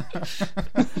typ.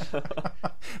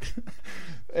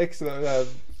 Extra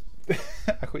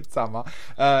skitsamma.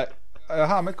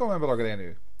 Hamed kommer en bra grej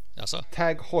nu. Jaså?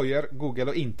 Tag Heuer, Google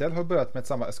och Intel har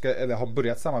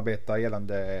börjat samarbeta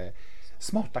gällande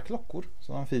smarta klockor,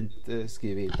 som de fint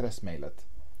skriver i pressmailet.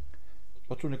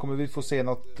 Jag tror ni kommer vi få se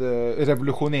något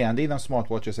revolutionerande inom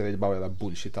smartwatches, eller är det bara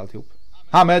bullshit alltihop?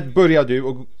 Hamed, börjar du,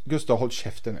 och Gustav, håll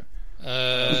käften nu.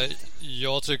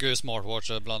 Jag tycker ju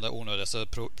smartwatch är bland de onödigaste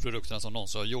produkterna som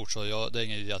någonsin har gjort, så det är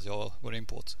ingen idé att jag går in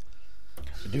på det.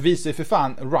 Du visar ju för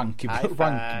fan Rankball.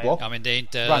 Ja, men det är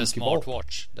inte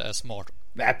smartwatch, det är smart.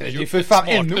 Nej, det är för fan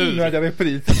ännu onödigare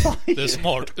pris. Det är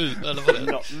smart eller vad det är?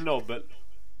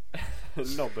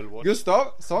 Nobel watch. Gustav,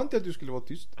 sa inte att du skulle vara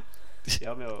tyst?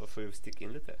 Ja, men jag får ju sticka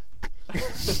in lite.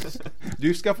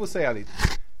 Du ska få säga ditt.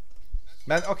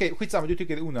 Men okej, skitsamma, du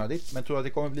tycker det är onödigt. Men tror att det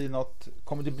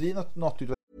kommer det bli något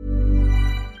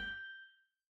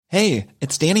Hey,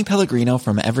 it's Danny Pellegrino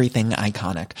from Everything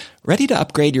Iconic. Ready to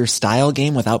upgrade your style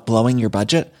game without blowing your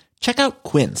budget? Check out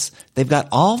Quince. They've got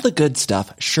all the good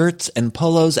stuff, shirts and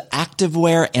polos,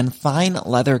 activewear and fine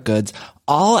leather goods,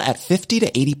 all at 50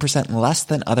 to 80% less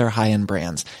than other high-end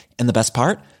brands. And the best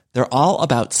part? They're all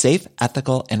about safe,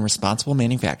 ethical, and responsible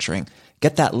manufacturing.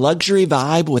 Get that luxury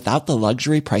vibe without the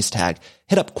luxury price tag.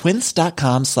 Hit up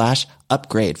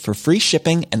quince.com/upgrade for free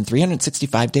shipping and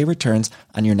 365-day returns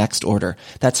on your next order.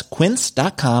 That's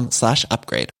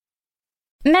quince.com/upgrade.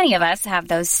 Many of us have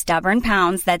those stubborn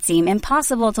pounds that seem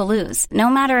impossible to lose, no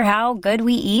matter how good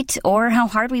we eat or how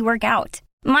hard we work out.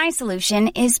 My solution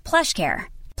is PlushCare.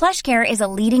 PlushCare is a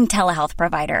leading telehealth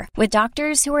provider with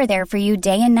doctors who are there for you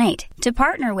day and night to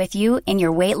partner with you in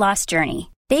your weight loss journey.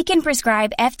 They can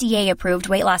prescribe FDA-approved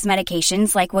weight loss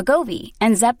medications like Wegovy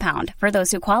and Zepbound for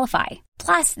those who qualify.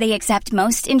 Plus, they accept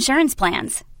most insurance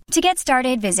plans. To get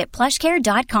started, visit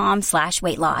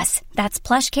plushcare.com/weightloss. That's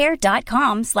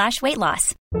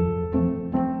plushcare.com/weightloss.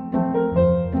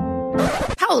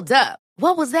 Hold up.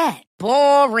 What was that?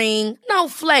 Boring. No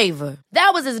flavor.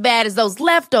 That was as bad as those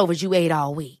leftovers you ate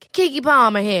all week. Keke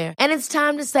Palmer here, and it's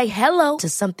time to say hello to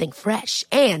something fresh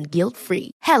and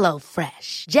guilt-free. Hello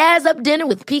Fresh. Jazz up dinner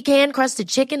with pecan-crusted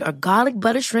chicken or garlic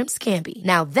butter shrimp scampi.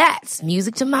 Now that's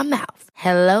music to my mouth.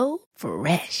 Hello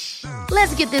Fresh.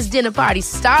 Let's get this dinner party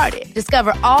started.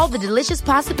 Discover all the delicious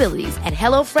possibilities at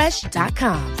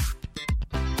hellofresh.com.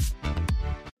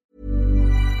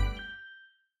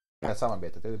 Det här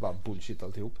samarbetet, det är bara bullshit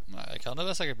alltihop. Nej, det kan det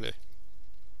väl säkert bli.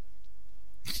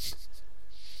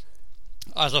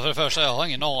 Alltså för det första, jag har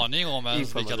ingen aning om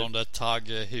ens vilka de där Tag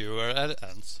Heuer är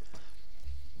ens.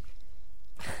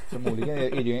 Förmodligen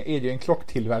är det ju en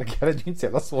klocktillverkare. Det är inte så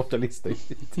jävla svårt att lista ut.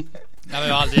 Nej, men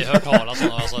jag har aldrig hört talas om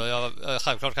det. Alltså,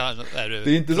 självklart är det.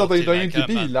 Det är inte så att de är inte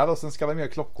bilar och sen ska de göra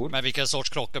klockor. Men vilken sorts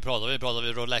klockor pratar vi? Pratar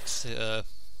vi Rolex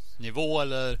nivå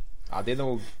eller? Ja, det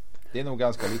är nog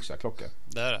ganska lyxiga klockor.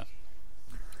 Det är det.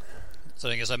 Så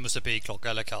det är ingen sån här Musse Pigg-klocka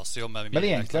eller Casio. Men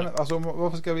egentligen, alltså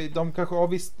varför ska vi... De kanske har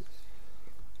visst,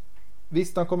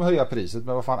 de kommer höja priset.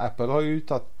 Men vad fan, Apple har ju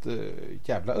tagit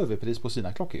jävla överpris på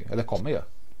sina klockor. Eller kommer ju.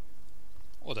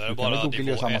 Och det är bara Google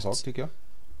gör samma sak, tycker jag.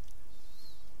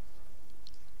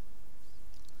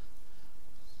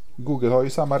 Google har ju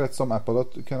samma rätt som Apple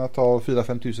att kunna ta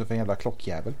 4-5 tusen för en jävla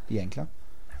klockjävel egentligen.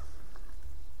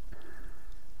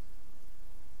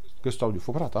 Gustav, du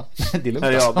får prata. Det är lugnt.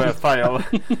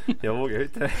 Jag vågar ju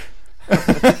inte.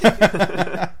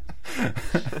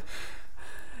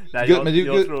 Nej, men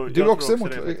du är också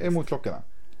emot klockorna.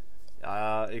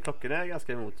 Ja, klockorna är jag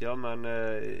ganska emot, ja, men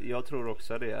jag tror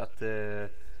också det att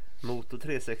Moto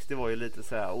 360 var ju lite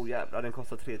så här, jävlar, den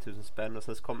kostar 3000 spänn, och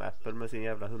sen så kom Apple med sin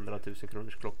jävla 100 000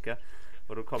 kronors klocka,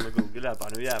 och då kommer Google där bara,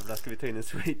 nu jävlar ska vi ta in en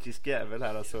schweizisk jävel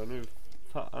här, alltså nu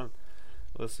fan.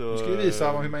 Och så nu ska vi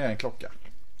visa hur man gör en klocka.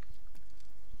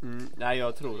 Nej,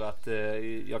 jag tror att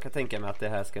jag kan tänka mig att det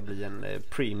här ska bli en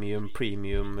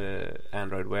premium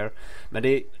Android Wear. Men det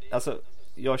är, alltså,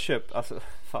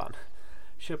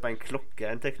 köpa en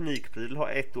klocka, en teknikpryl, ha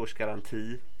 1 års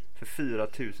garanti för 4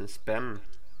 000 spänn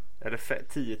eller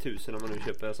 10 000 om man nu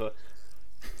köper, alltså,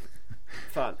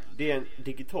 fan, det är en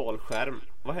digital skärm.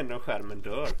 Vad händer om skärmen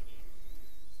dör?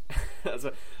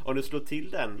 Alltså, om du slår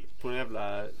till den på en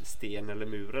jävla sten eller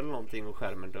mur eller någonting och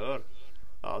skärmen dör,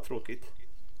 ja, tråkigt.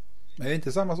 Men är det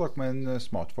inte samma sak med en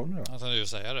smartphone nu då? Alltså, du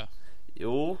säger det.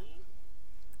 Jo,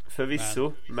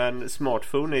 förvisso, men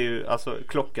smartphone är ju, alltså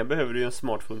klockan behöver du ju en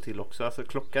smartphone till också. Alltså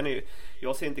klockan är ju,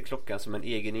 jag ser inte klockan som en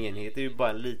egen enhet, det är ju bara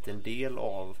en liten del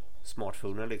av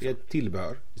smartphonen liksom. Det är ett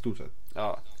tillbehör i stort sett.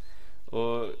 Ja.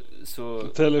 Och så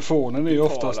telefonen är ju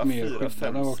oftast mer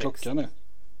skyddad än vad klockan är.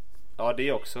 Ja, det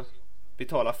är också.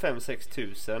 Betala 5-6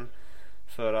 tusen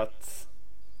för att,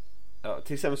 ja,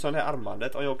 till exempel sån här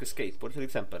armbandet, om jag åker skateboard till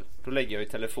exempel, då lägger jag ju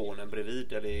telefonen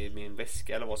bredvid eller i min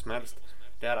väska eller vad som helst.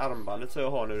 Det här armbandet som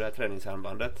jag har nu, det här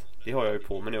träningsarmbandet, det har jag ju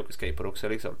på mig när jag åker skateboard också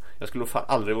liksom. Jag skulle fan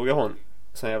aldrig våga ha en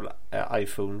sån jävla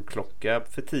iPhone-klocka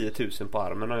för 10 000 på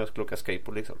armen om jag skulle åka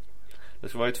skateboard liksom. Då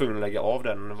skulle jag ju tvungen att lägga av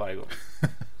den varje gång.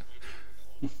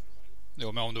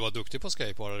 Jo, men om du var duktig på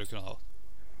skateboard hade du kunnat ha.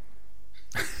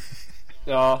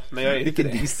 Ja, men jag är inte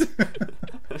det. Diss.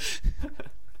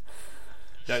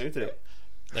 Jag är ju inte det.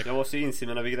 Jag måste ju inse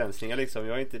mina begränsningar liksom.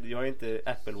 Jag är inte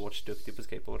Apple Watch duktig på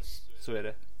skateboard. Så är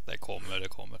det. Det kommer.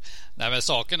 Nej, men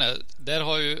saken är, där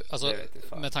har ju, alltså,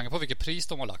 med tanke på vilket pris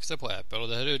de har lagt sig på Apple, och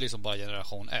det här är ju liksom bara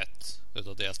generation 1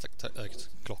 utav deras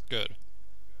klockor.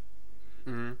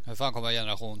 Hur fan kommer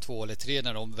generation 2 eller 3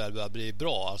 när de väl börjar bli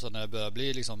bra, alltså när det börjar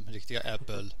bli liksom riktiga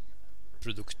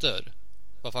Apple-produkter?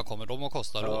 Vad fan kommer de att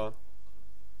kosta då? Ja.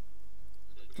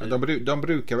 Men de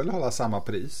brukar väl hålla samma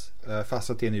pris fast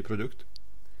att det är en ny produkt.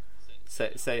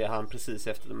 Säger han precis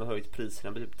efter att de har höjt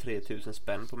priserna med typ 3000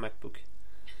 spänn på MacBook.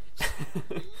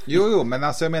 Jo, men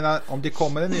alltså jag menar, om det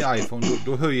kommer en ny iPhone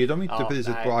då höjer de inte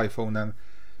priset på iPhonen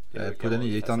på den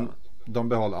nya, utan de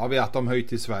behåller. Ja, vi att de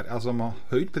höjt i Sverige, alltså de har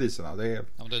höjt priserna. Det är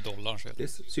dollarn så.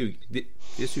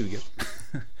 Det suger.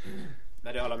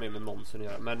 Men det håller med momsen att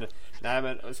göra. Men nej,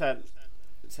 men sen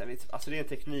alltså det är en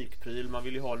teknikpryl. Man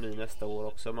vill ju ha ny nästa år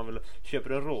också. Man vill köper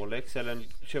en Rolex eller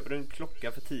köper en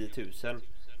klocka för 10 000.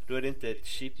 Då är det inte ett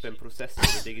chip, en processor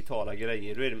eller digitala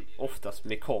grejer. Då är det oftast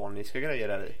mekaniska grejer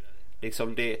där i.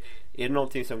 Liksom är det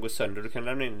någonting som går sönder, du kan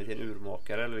lämna in det till en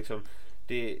urmakare eller liksom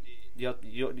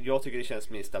jag tycker det känns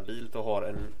mer stabilt att ha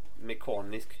en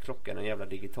mekanisk klocka än en jävla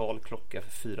digital klocka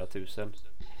för 4 000,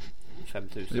 5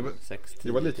 000, 6 000.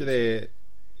 Det var lite det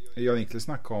jag egentligen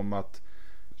snackade om, att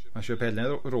man köper hellre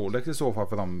en Rolex i så fall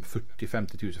för de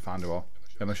 40-50 000 fan det var.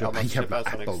 Än man köper en jävla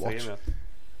Apple Watch.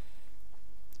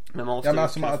 Men man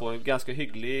måste få en ganska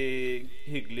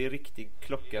hygglig riktig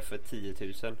klocka för 10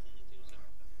 000.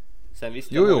 Sen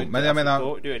visst, jo, men jag menar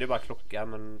då är det bara klocka,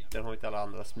 men den har ju inte alla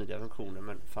andra smidiga funktioner.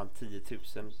 Men fan 10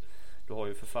 000, du har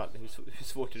ju för fan, hur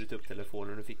svårt är det att ta upp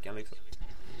telefonen ur fickan liksom?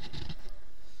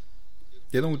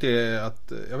 Det är nog det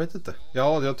att, jag vet inte.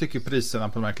 Ja, jag tycker priserna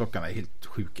på de här klockorna är helt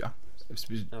sjuka.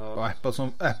 Ja.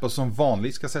 Apple som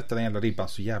vanligt ska sätta den jävla ribban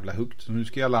så jävla högt. Så nu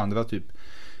ska alla andra typ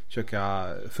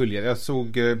försöka följa. Jag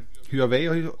såg Huawei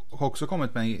har också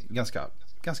kommit med en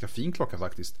ganska fin klocka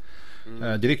faktiskt.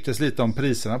 Det ryktes lite om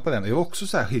priserna på den. Det var också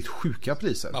så här helt sjuka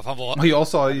priser. Men jag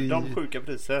sa de sjuka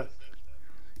priser.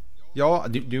 Ja,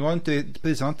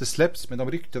 priserna har inte släppts, men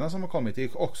de ryktena som har kommit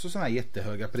är också såna här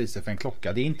jättehöga priser för en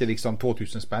klocka. Det är inte liksom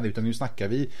 2000 spänn, utan nu snackar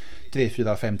vi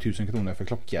 3-4-5 000 kronor för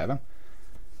klockjäveln.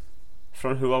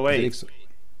 Från Huawei? Liksom,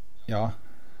 ja.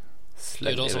 Det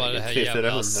är de som har det här jävla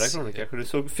 300 kronor kanske. Du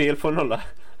såg fel på nolla.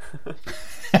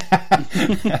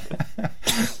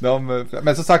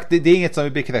 Men som sagt, det är inget som är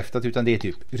bekräftat, utan det är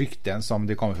typ rykten som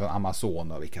det kommer från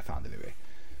Amazon och vilka fan det nu är.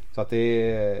 Så att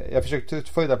jag försökte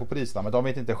få reda på priserna, men de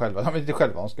vet inte själva om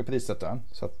de ska prissätta den.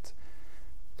 Så att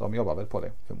de jobbar väl på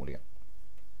det förmodligen.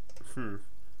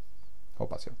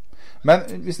 Hoppas jag.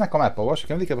 Men vi snackar om Apple Watch, så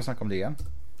kan vi lika bra snacka om det igen.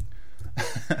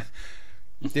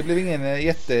 Det blev ingen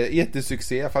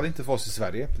jättesuccé, i alla fall inte för oss i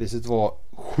Sverige. Priset var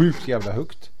sjukt jävla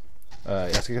högt.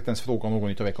 Jag ska inte ens fråga om någon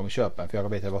utav er kommer köpa den, för jag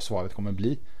vet inte vad svaret kommer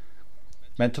bli.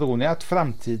 Men tror ni att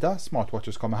framtida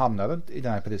smartwatches kommer hamna i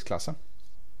den här prisklassen?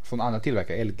 Från andra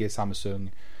tillverkare, LG,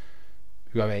 Samsung,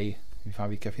 Huawei,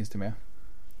 vilka finns det med?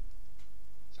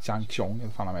 Changchong, eller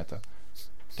vad fan han heter.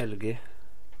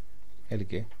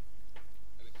 LG.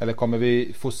 Eller kommer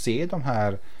vi få se de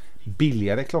här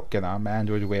billigare klockorna med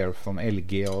Android Wear från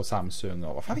LG och Samsung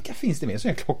och vilka finns det med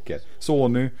sådana klockor?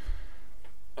 Sony.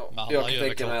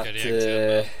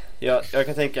 Jag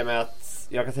kan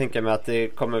tänka mig att det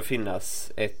kommer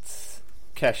finnas ett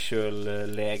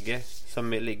casual läge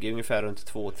som ligger ungefär runt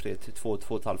 2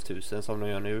 500 som de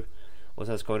gör nu, och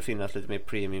sen ska det finnas lite mer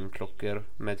premium klockor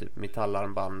med typ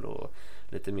metallarmband och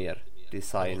lite mer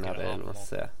designade eller vad man ska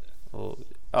säga. Och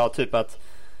ja, typ att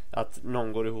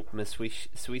någon går ihop med Swiss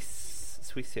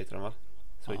heter de, va?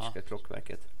 Swiss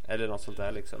klockverket eller något sånt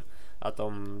där liksom. Att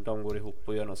de går ihop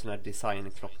och gör någon sån här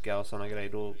designklocka och såna grejer,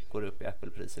 då går det upp i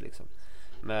Apple-priser liksom.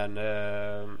 Men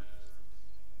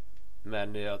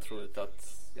jag tror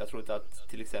inte att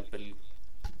till exempel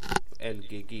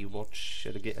LG G-Watch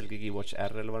eller LG G-Watch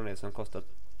R eller vad det är som kostar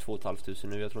 2 500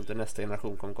 nu. Jag tror inte nästa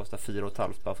generation kommer kosta 4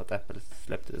 500 bara för att Apple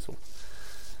släppte det så.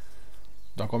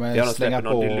 De kommer slänga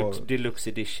på någon deluxe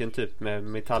edition typ med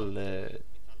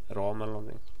metallram eller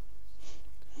någonting.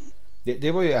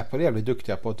 Det var ju Apple jävligt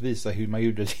duktiga på att visa hur man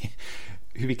gjorde det,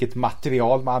 vilket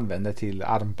material man använde till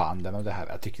armbanden och det här.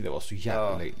 Jag tycker det var så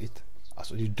jävla löjligt.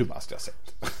 Alltså det är det dummaste jag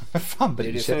sett. Fan, det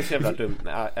är det som är så jävla dumt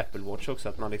med Apple Watch också,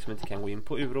 att man liksom inte kan gå in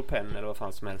på Europen eller vad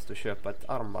fan som helst och köpa ett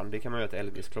armband. Det kan man göra till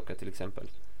LGs klocka till exempel.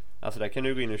 Alltså där kan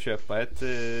du gå in och köpa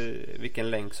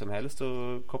vilken länk som helst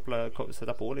och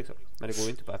sätta på liksom. Men det går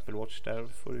inte på Apple Watch. Där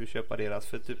får du köpa deras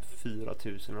för typ 4 000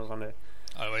 eller vad det är.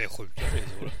 Ja, det var ju sjukt.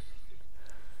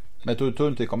 Men tror du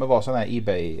inte det kommer vara sån här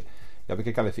eBay, jag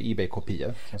brukar kalla det för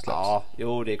eBay-kopior som släpps? Ja,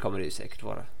 jo det kommer det ju säkert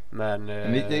vara. Men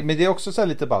det är också så här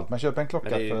lite ballt. Man köper en klocka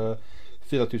för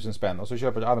 4 000 spänn och så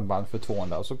köper du armband för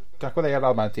 200 och så kanske det jävla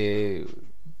armbandet till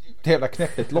det jävla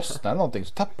knäppet lossnar eller någonting,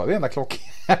 så tappar vi den där klockan.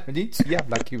 Men det är inte så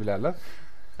jävla kul heller.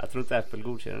 Jag tror inte Apple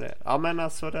godkänner det. Ja, men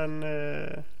alltså den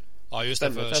ja just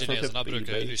det, för kineserna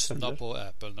brukar ju lyssna på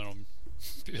Apple när de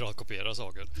piratkopierar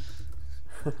saker.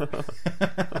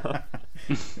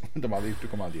 De hade gjort det,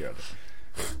 kommer aldrig göra det.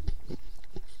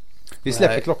 Vi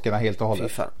släpper klockorna helt och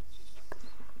hållet.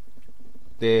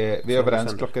 Vi är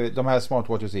överens. De här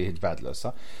smartwatches är helt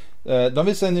värdelösa. De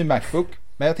visar en ny MacBook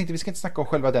Men jag tänkte vi ska inte snacka om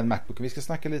själva den MacBooken. Vi ska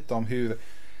snacka lite om hur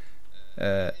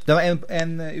det var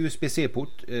en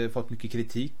USB-C-port, fått mycket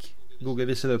kritik. Google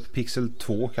visade upp Pixel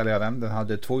 2 kallar jag den. Den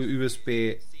hade 2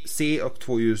 USB-C och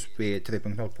 2 USB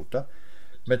 3.0-portar.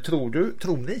 Men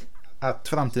tror ni att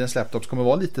framtidens laptops kommer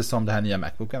vara lite som det här nya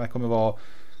MacBooken? Det kommer vara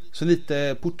så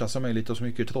lite portar som möjligt och så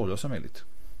mycket trådar som möjligt?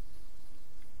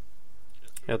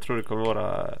 Jag tror det kommer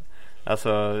vara... Alltså,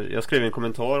 jag skrev en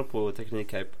kommentar på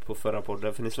Teknikhype på förra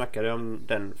podden, för ni snackade om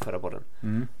den förra podden.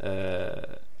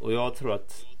 Och jag tror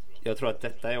att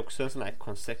detta är också en sån här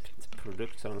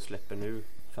konceptprodukt som de släpper nu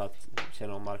för att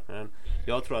känna om marknaden.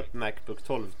 Jag tror att Macbook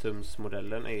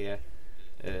 12-tums-modellen är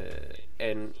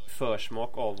en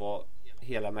försmak av vad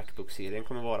hela Macbook-serien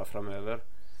kommer vara framöver.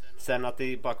 Sen att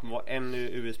det bara kommer vara en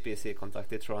USB-C-kontakt,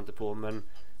 det tror jag inte på, men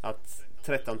att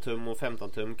 13 tum och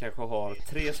 15 tum kanske har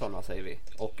 3 sådana, säger vi,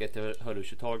 och ett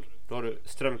hörlursuttag. Då har du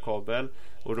strömkabel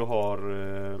och du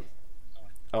har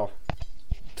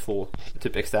 2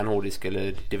 typ extern hårddisk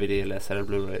eller DVD-läsare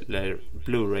eller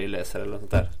Blu-ray-läsare eller något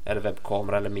sånt där, eller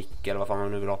webbkamera eller mic eller vad fan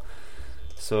man nu vill ha.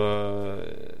 Så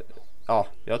ja,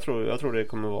 jag tror det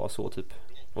kommer vara så typ.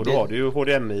 Och då har du ju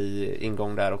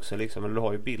HDMI-ingång där också liksom, eller du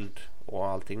har ju bild och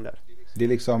allting där. Det är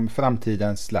liksom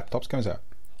framtidens laptops kan vi säga.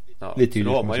 Ja, lite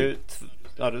då har man ju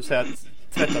du säger att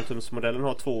 13-tumsmodellen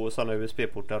har 2 sådana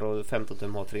USB-portar och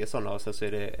 15-tum har 3 sådana, och sen så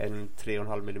är det en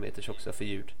 3,5 mm också för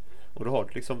ljud. Och då har du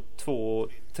liksom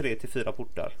 3-4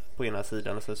 portar på ena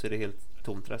sidan, och sen så är det helt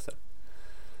tomt resten.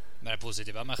 Men det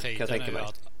positiva med skiten är ju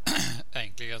att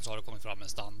äntligen så har det kommit fram en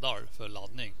standard för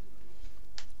laddning.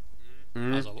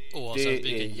 Alltså oavsett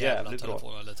vilken jävla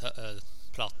telefon eller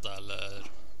platta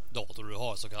eller dator du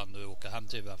har, så kan du åka hem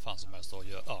till vem fan som helst och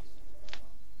göra. Ja.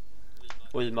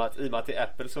 Och i och med att det är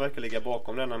Apple som verkar ligga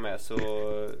bakom denna med, så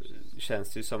känns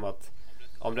det ju som att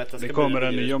om detta ska det kommer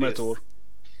en ny om ett år.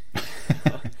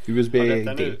 USB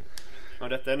om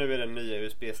detta nu är den nya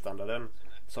USB-standarden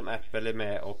som Apple är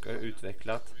med och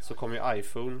utvecklat, så kommer ju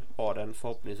iPhone ha den,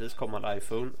 förhoppningsvis kommer en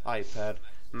iPhone, iPad,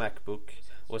 Macbook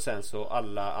och sen så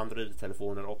alla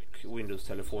Android-telefoner och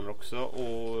Windows-telefoner också,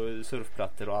 och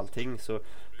surfplattor och allting. Så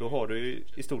då har du ju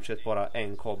i stort sett bara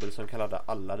en kabel som kan ladda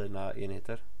alla dina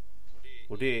enheter.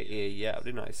 Och det är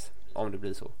jävligt nice om det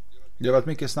blir så. Det har varit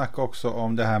mycket snack också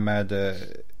om det här med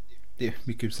det är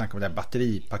mycket snack om det här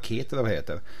batteripaketet eller vad det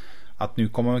heter. Att nu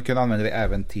kommer man kunna använda det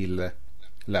även till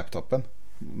laptopen.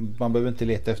 Man behöver inte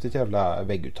leta efter ett jävla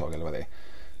vägguttag eller vad det är.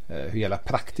 Hur jävla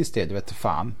praktiskt det är, det vet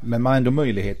fan. Men man har ändå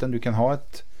möjligheten, du kan ha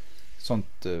ett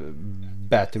sånt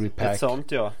battery pack. Ett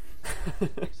sånt, ja.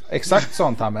 Exakt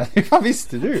sånt här, men hur fan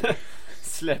visste du?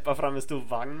 Släppa fram en stor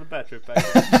vagn med battery pack.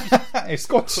 En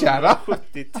skottkärra.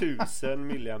 70 000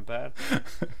 milliampere.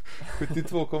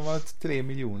 72,3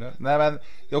 miljoner. Nej, men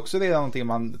det är också redan någonting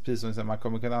man, precis som man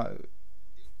kommer kunna,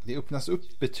 det öppnas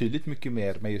upp betydligt mycket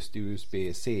mer med just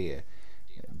USB-C-delen.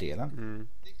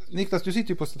 Niklas, du sitter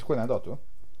ju på stationär dator.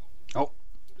 Ja.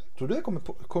 Tror du det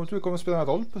kommer spela en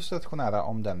roll på stationära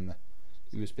om den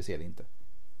USB-C eller inte?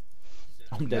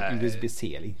 Om den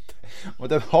USB-C eller inte? Om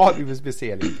den har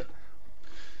USB-C eller inte?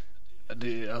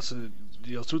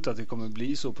 Jag tror inte att det kommer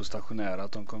bli så på stationära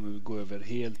att de kommer gå över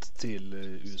helt till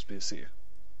USB-C.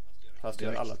 Fast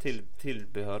gör alla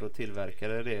tillbehör och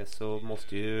tillverkare det, så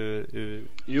måste ju...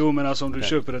 Jo, men alltså om du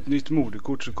köper ett nytt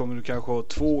moderkort så kommer du kanske ha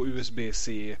 2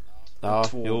 USB-C och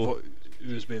 2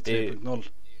 USB 3.0.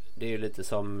 Det är ju lite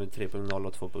som 3.0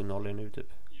 och 2.0 är nu typ.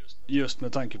 Just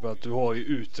med tanke på att du har ju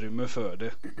utrymme för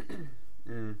det.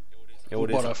 Jo,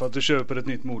 det bara för att du köper ett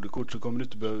nytt moderkort så kommer du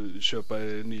inte behöva köpa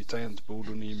en ny tangentbord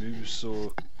och ny mus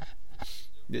och...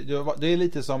 Det är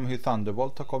lite som hur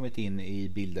Thunderbolt har kommit in i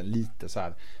bilden, lite så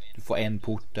här. Du får en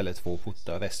port eller 2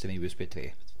 portar, resten är USB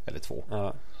 3 eller 2.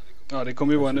 Ja, det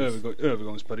kommer ju vara en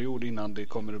övergångsperiod innan det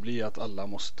kommer att bli att alla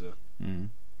måste.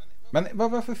 Men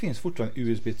varför finns fortfarande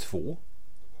USB 2?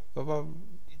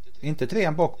 Är inte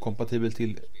 3 bakkompatibel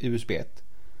till USB 1?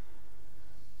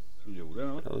 Jo, det är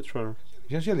det. Ja, det tror jag.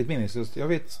 Det känns väldigt meningslöst. Jag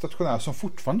vet stationära som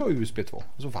fortfarande har USB 2.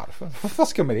 Alltså varför? Vad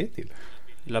ska man det till?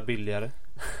 La billigare.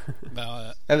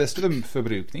 Eller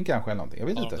strömförbrukning kanske eller någonting. Jag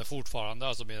vet inte. Det fortfarande,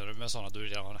 alltså menar du med sådana du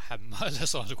redan har hemma eller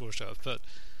sådana du går och köper?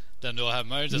 Den du har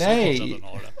hemma är inte så konstigt att den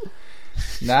har det.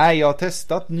 Nej, jag har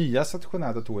testat nya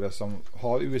stationära datorer som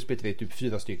har USB 3 typ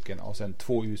 4 stycken och sen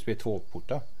 2 USB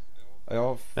 2-portar.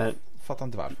 Jag fattar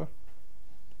inte varför.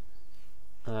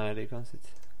 Nej, det är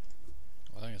konstigt.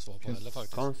 Jag har ingen svar på heller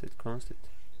faktiskt. Konstigt.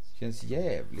 Känns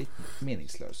jävligt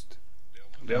meningslöst.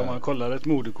 Det om man kollar ett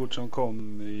moderkort som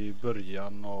kom i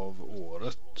början av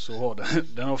året så har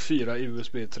den har 4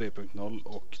 USB 3.0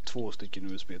 och 2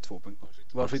 stycken USB 2.0.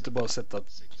 Varför inte bara sätta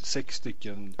 6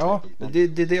 stycken 3.0? Ja,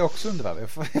 det är också undrar. Jag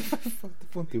får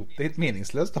inte ihop. Det är helt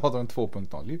meningslöst att ha den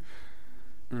 2.0 ju.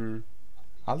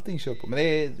 Allting kör på. Men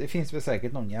det finns väl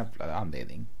säkert någon jävla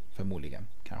anledning. Förmodligen,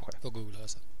 kanske. På Google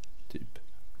alltså. Typ,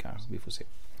 kanske, vi får se.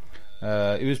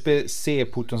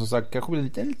 USB-C-porten som sagt kanske blir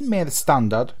lite mer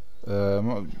standard.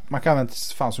 Man kan inte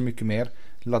fan så mycket mer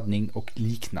laddning och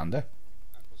liknande.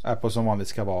 Apple som vanligt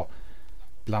ska vara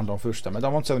bland de första, men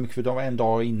de var inte så mycket för de var en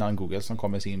dag innan Google som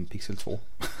kom med sin Pixel 2.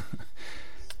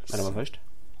 Men det var först?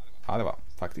 Ja, det var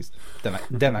faktiskt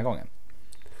denna gången.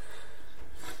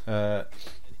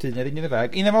 Tiden ringer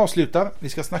iväg. Innan vi avslutar, vi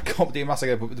ska snacka om, det är en massa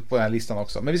grejer på den här listan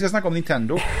också, men vi ska snacka om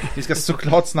Nintendo. Vi ska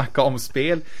såklart snacka om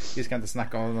spel. Vi ska inte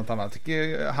snacka om något annat. Jag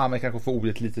tycker han kanske får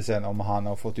ordet lite sen om han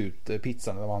har fått ut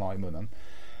pizzan eller vad han har i munnen.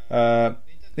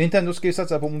 Nintendo ska ju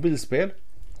satsa på mobilspel.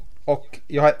 Och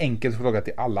jag har en enkel fråga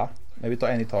till alla. Men vi tar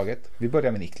en i taget. Vi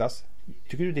börjar med Niklas.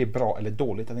 Tycker du det är bra eller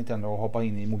dåligt att Nintendo hoppar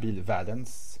in i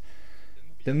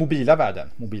den mobila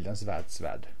världen? Mobilens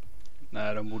värld.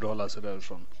 Nej, de borde hålla sig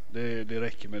därifrån. Det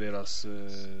räcker med deras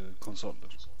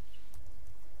konsoler.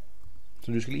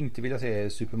 Så du skulle inte vilja se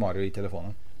Super Mario i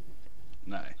telefonen?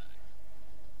 Nej.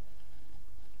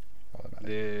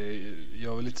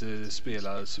 Jag vill inte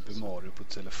spela Super Mario på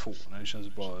telefonen. Det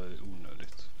känns bara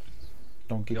onödigt.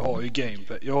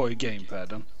 Jag har ju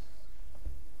gamepaden.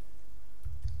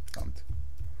 Sant.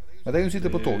 Men det är ju sitter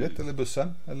på tåget eller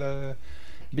bussen eller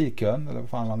bilkön eller vad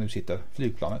fan man nu sitter.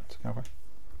 Flygplanet kanske.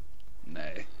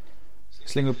 Nej.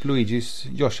 Släng upp Luigi's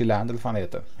Yoshi Land eller vad fan det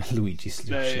heter. Luigi's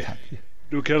Yoshi Land.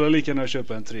 Du kan väl lika gärna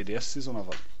köpa en 3DS i sådana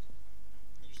fall.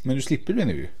 Men du slipper det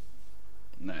nu.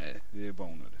 Nej, det är bara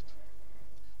onödigt.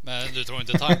 Men du tror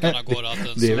inte tankarna går att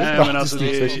den det nej, men alltså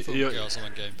det funkar som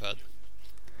en gamepad.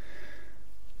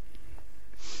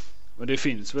 Men det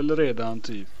finns väl redan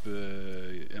typ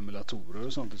emulatorer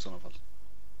och sånt i sådana fall.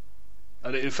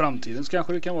 I framtiden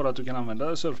kanske det kan vara att du kan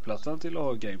använda surfplattan till att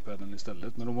ha gamepaden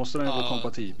istället. Men då måste den ju vara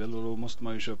kompatibel och då måste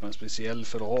man ju köpa en speciell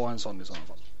för att ha en sån i sådana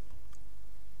fall.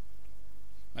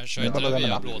 Men kör inte det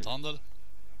via blåtandel?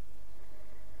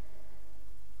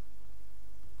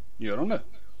 Gör de det?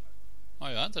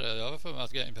 Ja, jag är inte det. Jag har för mig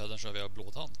att gamepaden kör via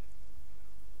blåtand.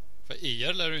 För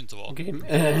IR lär det inte vara.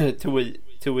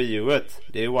 To Wii U-et,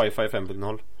 det är Wi-Fi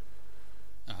 5.0.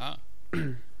 Jaha.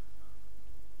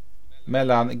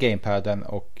 Mellan gamepaden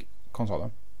och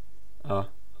konsolen. Ja,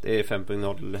 det är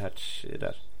 5.0 Hz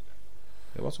där.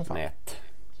 Det var som fan. Nät.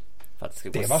 För att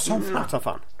det var som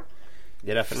fan.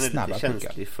 Det är därför den är lite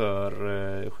känslig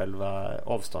för själva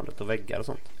avståndet och väggar och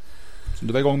sånt. Så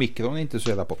du var igång mikron inte så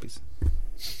jävla poppis.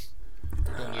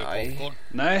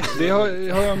 Nej, det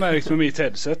har jag märkt med mitt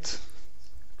headset.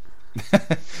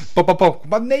 Pop.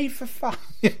 Nej för fan,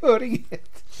 jag hör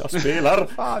inget. Jag spelar.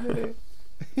 Fan är det?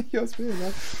 Jag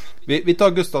spelar. Vi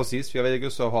tar Gustav sist, för jag vet att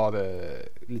Gustav har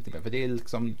lite mer, för det är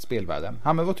liksom spelvärlden.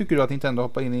 Men vad tycker du att Nintendo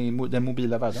hoppar in i den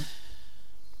mobila världen?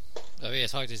 Jag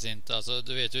vet faktiskt inte. Alltså,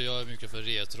 du vet ju, jag är mycket för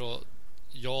retro.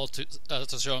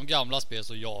 Alltså, kör de gamla spel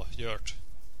så gjort.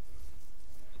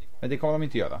 Men det kommer de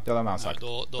inte göra, det har de sagt.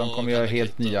 De kommer göra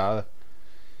helt nya.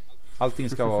 Allting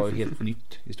ska vara helt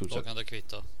nytt i stort sett. Då kan det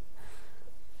kvitta.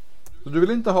 Så du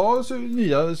vill inte ha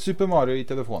nya Super Mario i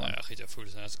telefonen? Nej, jag skiter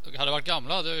fullständigt. Hade det varit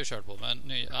gamla hade jag ju kört på, men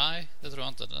nej, det tror jag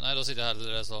inte. Nej, då sitter jag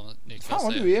hellre som Niklas. Fan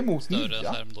vad du är emot större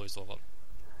skärm då i så fall.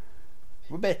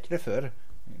 Det var bättre förr.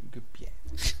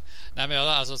 Nej, men jag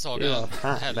alltså sa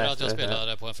hellre att jag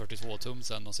spelade på en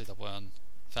 42-tums än att sitta på en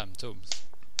 5-tums.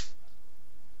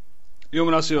 Jo,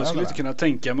 men alltså jag skulle inte kunna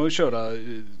tänka mig att köra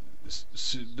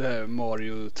det här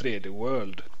Mario 3D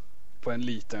World på en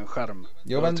liten skärm.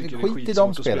 Jo, men skit i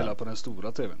de spelen. Spela på den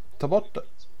stora tvn. Ta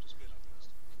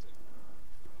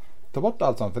bort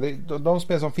allt sånt, för de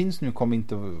spel som finns nu kommer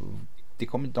inte de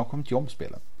kommer inte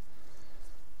omspela.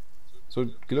 Så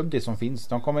glöm det som finns.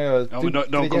 De kommer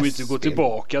de kommer inte gå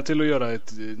tillbaka till att göra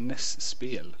ett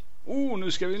NES-spel.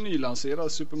 Nu ska vi nylansera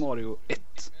Super Mario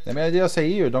 1. Nej, men jag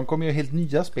säger ju, de kommer ju helt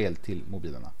nya spel till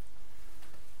mobilerna.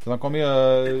 Så de kommer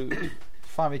ju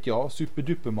fan vet jag, Super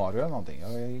Duper Mario eller någonting. Jag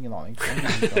har ingen aning.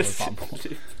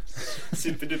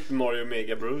 Super Duper Mario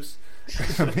Mega Bruce.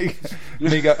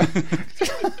 Mega.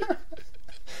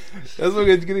 Jag såg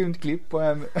ett grymt klipp på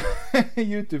en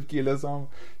YouTube-kille som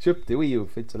köpte Wii U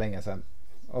för inte så länge sedan.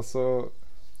 Och så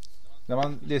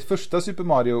det första Super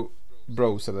Mario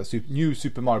Bros eller New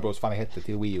Super Mario Bros fan det hette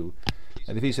till Wii U.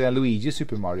 Det finns ju en Luigi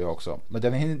Super Mario också. Men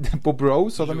den är på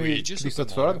Bros så de är ju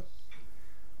kryssat för.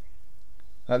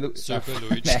 Super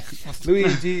Luigi. Nej,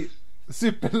 Luigi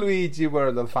Super Luigi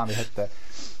World, vad fan det hette.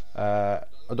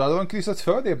 Och då hade de kryssat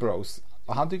för det bros.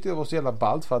 Och han tyckte det var så jävla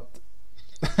ballt för att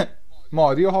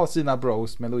Mario har sina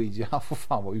bros, men Luigi, han får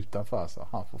fan vara utanför alltså.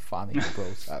 Han får fan inte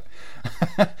bros här.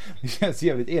 Det känns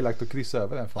jävligt elakt att kryssa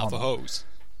över den för han honom. Får hose.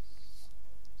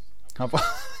 Han får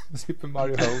Super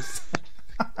Mario hose.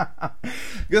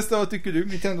 Gustav, vad tycker du?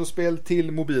 Nintendo-spel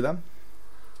till mobilen?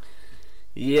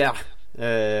 Ja,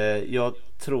 jag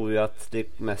tror ju att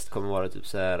det mest kommer vara typ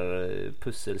så här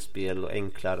pusselspel och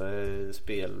enklare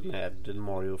spel med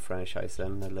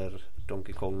Mario-franchisen eller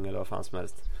Donkey Kong eller vad fan som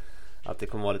helst. Att det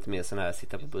kommer vara lite mer sån här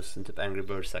sitta på bussen, typ Angry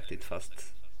Birds-aktigt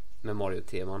fast med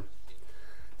Mario-teman.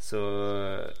 Så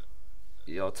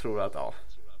jag tror att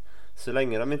så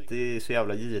länge de inte är så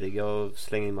jävla giriga och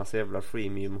slänger in massa jävla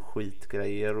freemium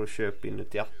skitgrejer och köper in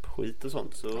ut i app-skit och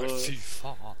sånt, så fy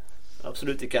fan.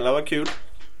 Absolut, det kan vara kul.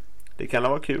 Det kan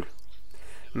vara kul.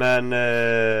 Men det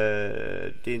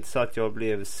är inte så att jag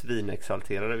blev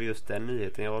svinexalterad över just den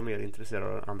nyheten. Jag var mer intresserad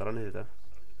av andra nyheter.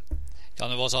 Kan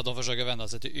det vara så att de försöker vända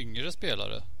sig till yngre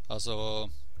spelare? Alltså,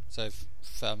 säg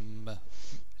 5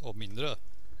 och mindre.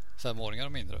 5-åringar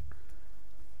och mindre.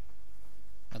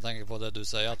 Jag tänker på det du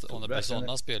säger, att om det blir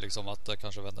sådana spel liksom, att det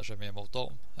kanske vänder sig mer mot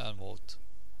dem än mot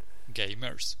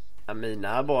gamers. Ja,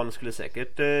 mina barn skulle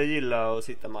säkert gilla att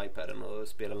sitta med iPaden och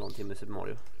spela någonting med Super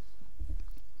Mario.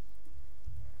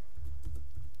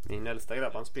 Min äldsta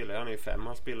grabb, han är 5.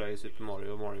 Han spelar ju Super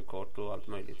Mario och Mario Kart och allt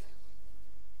möjligt.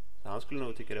 Han skulle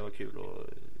nog tycka det var kul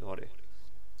att ha det.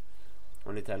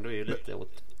 Och Nintendo är ju lite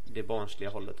åt det barnsliga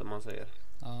hållet, om man säger.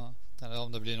 Ja,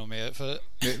 om det blir något mer. För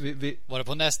var det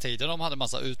på nästtiden de hade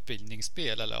massa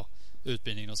utbildningsspel, eller ja,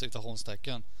 utbildning och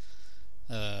citationstecken.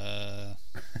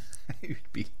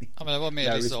 Utbildning. Ja, men det var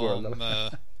mer Larry's liksom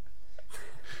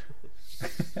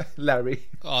Larry.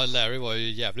 Ja, Larry var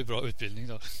ju jävligt bra utbildning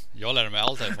då. Jag lärde mig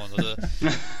allt härifrån.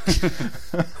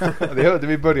 Det hörde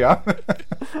vi i början.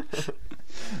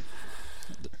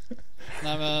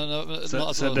 Nej,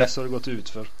 men sen dess har det gått ut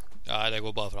för. Ja, det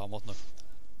går bara framåt nu.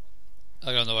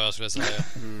 Jag glömde vad jag skulle säga.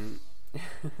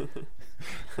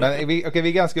 Men vi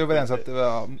är ganska överens att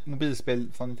mobilspel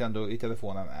från Nintendo i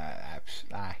telefonen,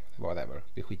 nej, whatever.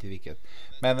 Vi skiter i vilket.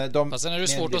 Men fast sen är det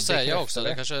svårt att säga också.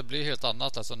 Det kanske blir helt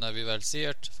annat. Alltså när vi väl ser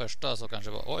det första så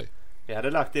kanske var oj. Jag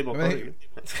hade lagt det bakom ryggen.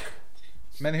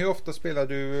 Men hur ofta spelar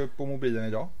du på mobilen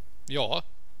idag? Ja.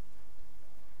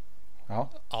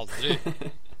 Aldrig.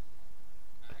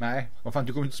 Nej, vad fan,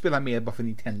 du kommer inte spela mer bara för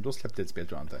Nintendo släppte ett spel,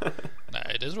 tror jag inte.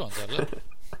 Nej, det tror jag inte heller.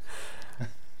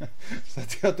 Så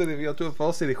jag tror för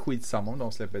oss är det skitsamma om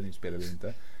de släpper ett nytt spel eller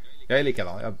inte. Jag är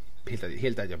likadan. Jag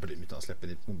helt jag bryr mig inte om de släpper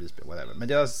ett mobilspel, whatever. Men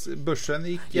deras börsen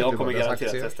gick jättebra. Jag kommer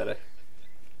garanterat testa det.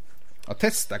 Ja,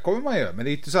 testa kommer man göra. Men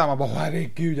det är inte så här man bara,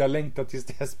 herregud, jag längtar tills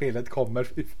det här spelet kommer.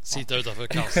 Sitta utanför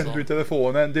kassan. Ur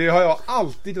telefonen. Det har jag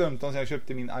alltid drömt om sen jag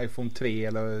köpte min iPhone 3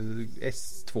 eller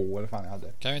S2 eller fan jag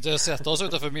hade. Kan vi inte sätta oss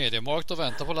utanför Mediamarkt och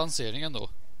vänta på lanseringen då?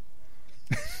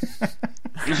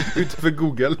 Utanför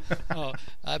Google. Ja,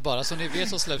 nej, bara så ni vet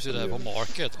så släpps ju det här på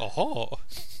Market. Aha.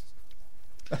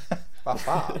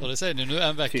 Och det säger ni nu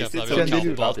en vecka efter vi har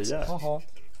kampat. Jaha.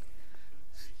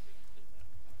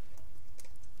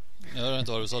 Jag hörde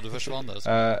inte vad du sa, du försvann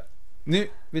där. Nu,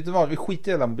 vet du vad, vi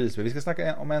skiter i alla mobilspel. Vi ska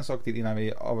snacka om en sak till innan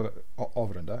vi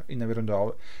avrundar. Innan vi rundar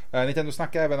av. Nintendo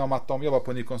snackar även om att de jobbar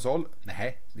på en ny konsol.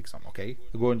 Nej, liksom, okej.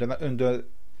 Det går under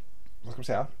vad ska man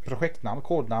säga? Projektnamn,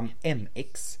 kodnamn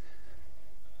NX.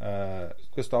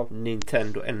 Gustav?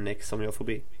 Nintendo NX som jag får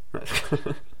be.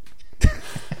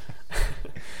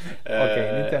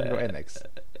 Okej, Nintendo NX.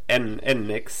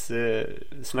 NX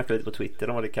snackade lite på Twitter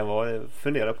om vad det kan vara.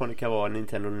 Funderar på om det kan vara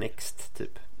Nintendo Next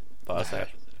typ. Bara så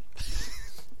här.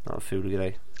 Ja, ful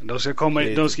grej.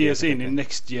 De ska ge sig in i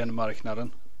Next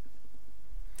Gen-marknaden.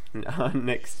 Ja,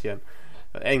 Next Gen.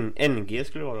 NG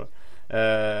skulle det vara då.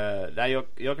 Nej,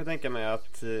 jag kan tänka mig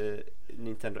att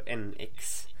Nintendo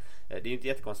NX, det är ju inte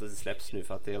jättekonstigt att det släpps nu,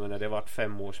 för att det har varit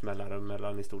 5 års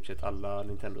mellan i stort sett alla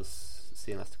Nintendos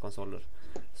senaste konsoler.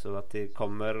 Så att det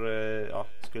kommer,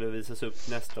 skulle visas upp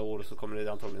nästa år, så kommer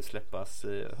det antagligen släppas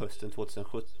hösten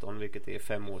 2017, vilket är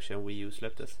 5 år sedan Wii U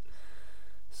släpptes.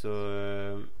 Så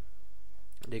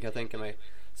det kan jag tänka mig.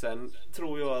 Sen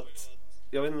tror jag att,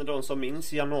 jag vet inte, de som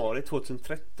minns, i januari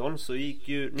 2013 så gick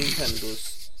ju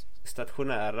Nintendos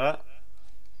stationära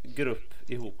grupp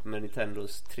ihop med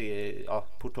Nintendos 3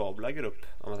 portabla grupp,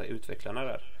 om man säger, utvecklarna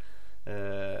där.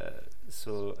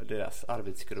 Så deras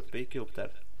arbetsgrupper gick ihop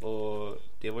där. Och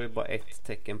det var ju bara ett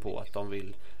tecken på att de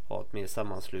vill ha ett mer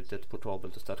sammanslutet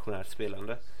portabelt och stationärt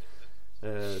spelande.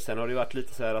 Sen har det ju varit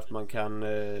lite så här att man kan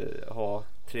ha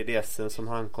 3DSen som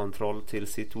handkontroll till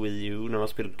sitt Wii U när man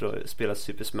spelar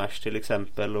Super Smash till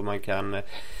exempel, och man kan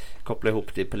koppla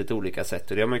ihop det på lite olika sätt,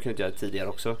 och det har man kunnat göra tidigare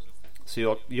också.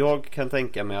 Så jag kan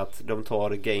tänka mig att de tar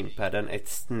gamepaden ett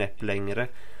snäpp längre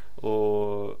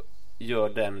och gör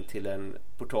den till en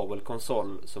portabel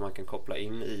konsol som man kan koppla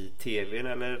in i tvn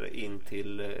eller in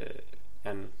till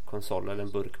en konsol eller en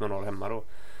burk man har hemma då.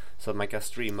 Så att man kan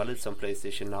streama lite som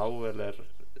PlayStation Now, eller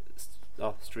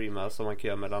streama som man kan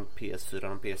göra mellan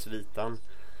PS4 och PS Vitan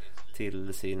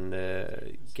till sin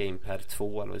Gamepad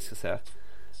 2 eller vad vi ska säga.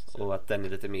 Och att den är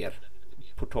lite mer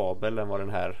portabel än vad den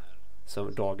här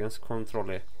som dagens kontroll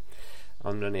är,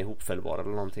 om den är ihopfällbar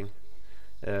eller någonting.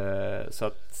 Så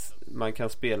att man kan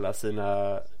spela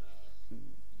sina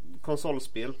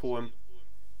konsolspel på en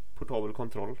portabel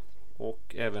kontroll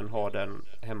och även ha den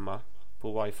hemma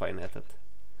på wifi-nätet.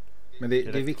 Men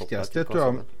det viktigaste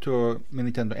tror jag med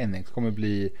Nintendo NX kommer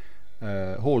bli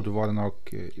hårdvaran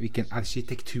och vilken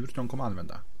arkitektur de kommer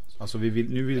använda. Alltså nu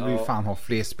vill vi fan ha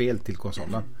fler spel till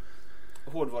konsolen.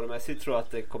 Hårdvarumässigt tror jag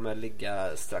att det kommer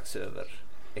ligga strax över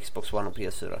Xbox One och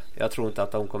PS4. Jag tror inte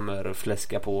att de kommer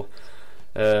fläska på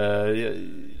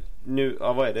nu,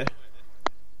 vad är det?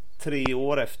 3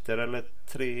 år efter, eller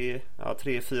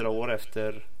 3-4 år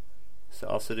efter. Så,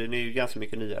 alltså det är ju ganska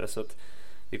mycket nyare, så att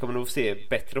vi kommer nog se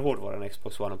bättre hårdvara än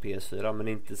Xbox One och PS4, men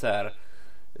inte så här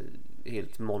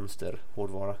helt monster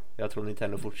hårdvara. Jag tror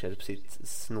Nintendo fortsätter på sitt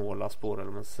snåla spår, eller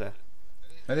vad man ska säga.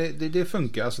 Men det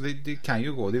funkar, alltså det kan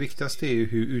ju gå. Det viktigaste är ju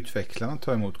hur utvecklarna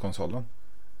tar emot konsolen.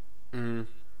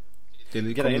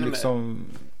 Det kommer liksom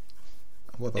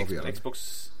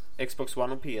Xbox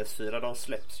One och PS4, de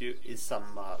släpps ju i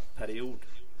samma period.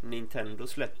 Nintendo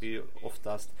släpper ju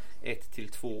oftast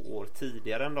 1-2 år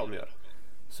tidigare än de gör.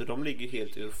 Så de ligger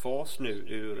helt ur fas nu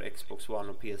ur Xbox One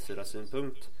och PS4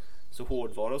 synpunkt. Så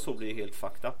hårdvara och så blir ju helt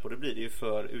fucked up, och det blir det ju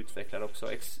för utvecklare också.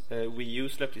 Wii U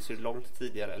släpptes ju långt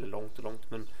tidigare, eller långt,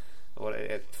 men var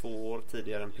det 2 år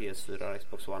tidigare än PS4 och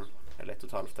Xbox One, eller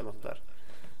 1,5 eller något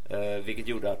där. Vilket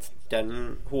gjorde att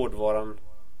den hårdvaran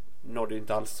nådde ju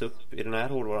inte alls upp i den här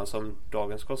hårdvaran som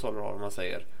dagens konsoler har, om man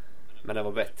säger. Men den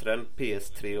var bättre än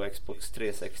PS3 och Xbox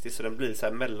 360, så den blir så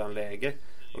här mellanläge.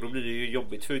 Och då blir det ju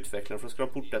jobbigt för utvecklarna, för då ska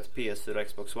de porta till PS4 och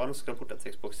Xbox One, så ska de porta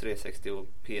till Xbox 360 och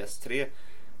PS3.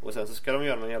 Och sen så ska de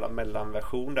göra någon jävla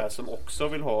mellanversion där som också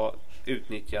vill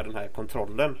utnyttja den här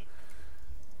kontrollen.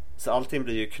 Så allting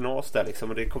blir ju knas där liksom,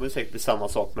 och det kommer säkert bli samma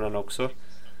sak med den också.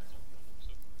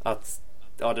 Att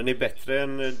den är bättre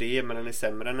än det, men den är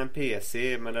sämre än en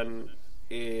PC, men den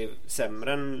är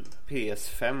sämre än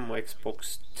PS5 och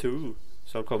Xbox 2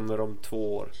 som kommer om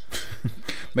 2 år.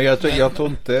 Men jag tror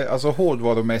inte, alltså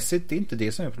hårdvarumässigt, det är inte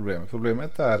det som är problemet.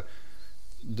 Problemet är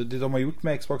det de har gjort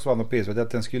med Xbox One och PS4 är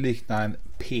att den skulle likna en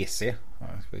PC.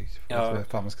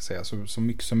 Vad man ska säga, så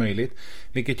mycket som möjligt.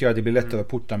 Vilket gör att det blir lättare att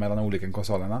porta mellan olika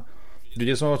konsolerna. Det är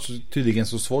det som var tydligen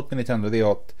så svårt med Nintendo, det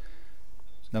är att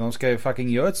när de ska fucking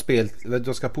göra ett spel, eller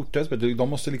de ska porta ett spel, de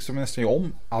måste liksom nästan göra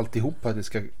om alltihop för att det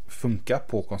ska funka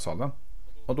på konsolen.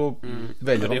 Och då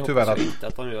väljer de tyvärr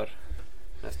att de gör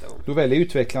nästa gång. Då väljer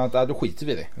utvecklarna att då skiter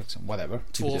vi i det liksom, whatever.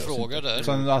 2 frågor där.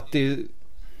 Så att det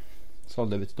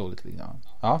sålde lite dåligt.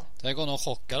 Ja. Tänk om de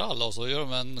chockar alla och så gör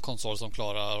de en konsol som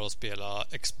klarar att spela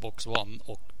Xbox One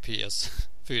och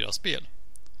PS4-spel.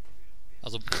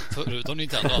 Alltså förutom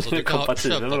Nintendo, alltså du kan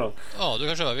köpa, du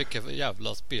kan köpa vilket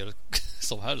jävla spel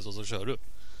som helst och så kör du.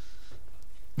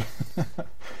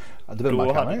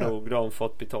 Då hade nog de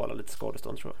fått betala lite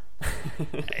skadestånd, tror jag.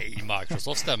 Nej,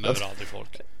 Microsoft stämmer över aldrig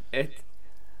folk.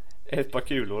 Ett par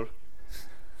kulor.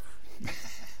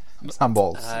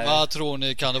 Vad tror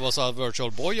ni, kan det vara så att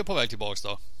Virtual Boy är på väg tillbaks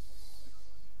då?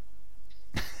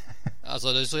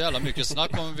 Alltså det är så jävla mycket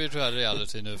snack om virtual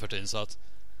reality nu för tiden, så att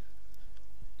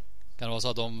kan det vara så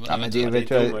att de men det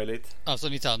är omöjligt. Alltså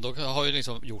Nintendo har ju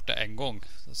liksom gjort det en gång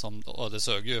och det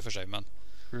sög ju för sig, men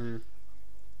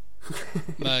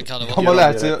men kan det vara de har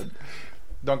lärt sig,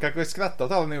 de kanske skrattar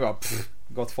åt alla nu bara,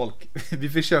 gott folk, vi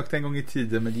försökte en gång i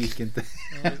tiden men det gick inte.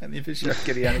 Ni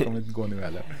försöker igen, det kommer inte gå nu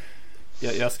heller.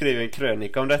 Jag skrev en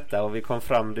krönika om detta och vi kom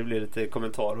fram, det blev lite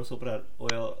kommentarer och så på det här,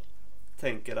 och jag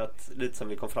tänker att lite som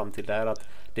vi kom fram till där, att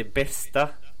det bästa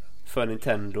för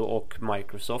Nintendo och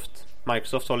Microsoft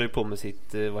håller ju på med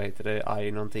sitt, vad heter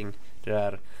det, någonting, det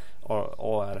där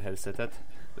AR-headsetet,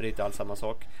 men det är inte alls samma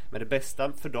sak. Men det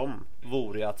bästa för dem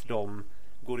vore att de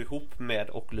går ihop med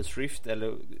Oculus Rift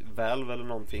eller Valve eller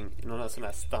någonting, någon sån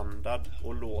här standard,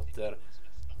 och låter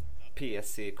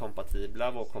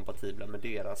PC-kompatibla vara kompatibla med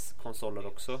deras konsoler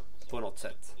också på något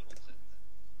sätt.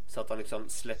 Så att de liksom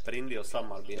släpper in det och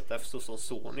samarbetar, så som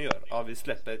Sony gör. Ja, vi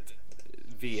släpper ett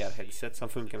VR-headset som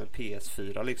funkar med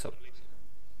PS4 liksom.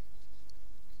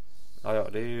 Ja,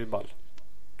 det är ju ball.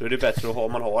 Då är det bättre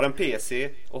att man har en PC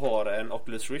och har en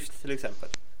Oculus Rift till exempel.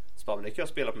 Så det kan jag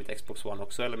spela på mitt Xbox One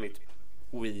också, eller mitt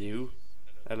Wii U,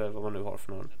 eller vad man nu har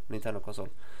för någon Nintendo-konsol.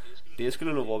 Det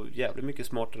skulle nog vara jävligt mycket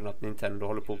smartare än att Nintendo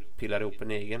håller på att pilla ihop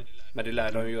en egen. Men det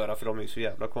lär de ju göra, för de är ju så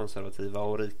jävla konservativa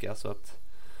och rika, så att...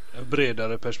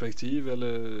 Bredare perspektiv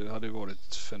eller hade ju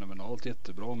varit fenomenalt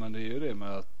jättebra, men det är ju det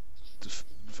med att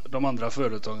de andra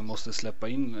företagen måste släppa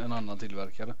in en annan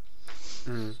tillverkare.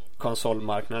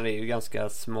 Konsolmarknaden är ju ganska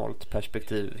smalt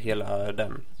perspektiv, hela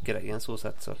den grejen så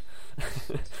sett så.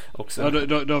 Också. Ja,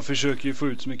 de försöker ju få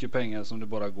ut så mycket pengar som det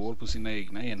bara går på sina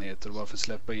egna enheter, och varför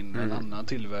släppa in en annan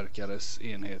tillverkares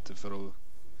enheter för att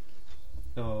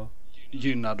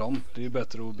gynna dem? Det är ju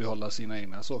bättre att behålla sina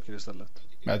egna saker istället.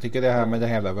 Men jag tycker det här med det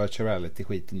här virtual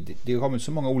reality-skiten, det kommer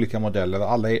så många olika modeller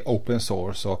och alla är open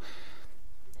source, och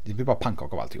det blir bara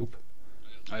pannkaka av alltihop.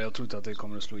 Ja, jag tror inte att det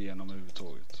kommer att slå igenom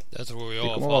överhuvudtaget. Det tror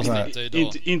jag, fast inte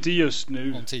idag. Inte just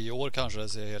nu. Om 10 år kanske det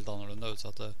ser helt annorlunda ut, så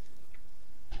att det...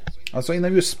 Alltså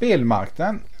inom just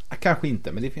spelmarknaden kanske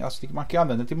inte, men det finns, alltså, man kan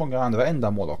använda det till många andra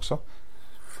ändamål också.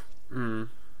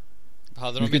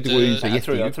 Hade de inte jag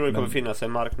tror det kommer finnas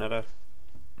en marknad där.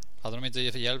 Hade de inte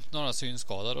hjälpt några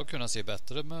synskadade att kunna se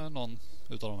bättre med någon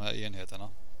utav de här enheterna?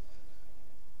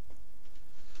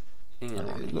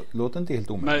 Låter inte helt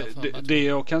omöjligt. Men det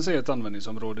jag kan säga ett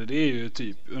användningsområde, det är ju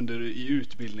typ i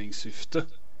utbildningssyfte.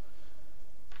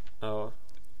 Ja.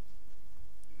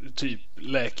 Typ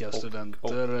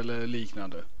läkarstudenter eller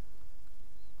liknande.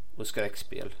 Och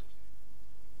skräckspel.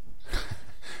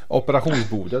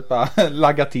 Operationsbordet bara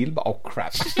lagga till, bara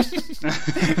crap.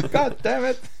 God damn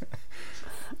it.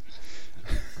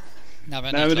 Nej,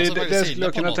 men det skulle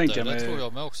jag kunna tänka mig. Det tror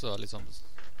jag med också liksom.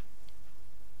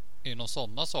 Inom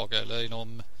sådana saker, eller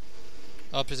inom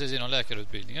inom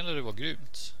läkarutbildningen, eller det var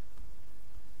grymt.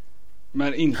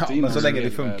 Men inte inom så länge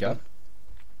det funkar.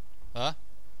 Va?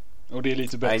 Och det är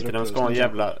lite bättre. Nej, inte när de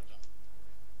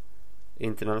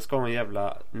ska ha en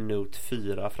jävla Note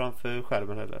 4 framför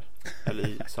skärmen heller.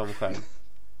 Eller som skärm.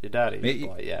 Det där är ju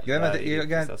bara jävla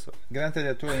garanterat,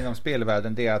 jag tror inom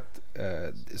spelvärlden det är att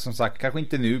som sagt, kanske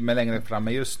inte nu men längre fram,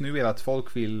 men just nu är det att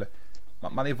folk vill,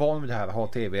 man är van vid det här, ha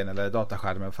tvn eller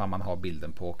dataskärmen fan man har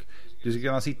bilden på, och du ska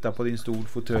kunna sitta på din stol,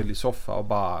 fåtölj, soffa och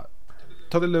bara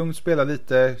ta det lugnt, spela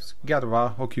lite, garva,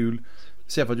 ha kul.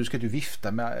 Se för att du ska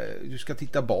vifta med, du ska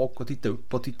titta bak och titta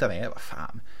upp och titta ner, vad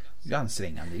fan, det är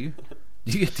ansträngande ju.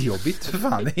 Det är jättejobbigt för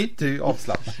fan, det är inte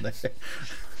avslappnande.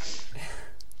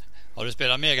 Har du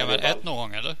spelat Mega Man 1 någon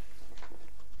gång eller?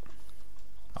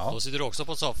 Ja. Då sitter du också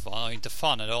på soffan och inte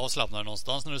fan är det avslappnande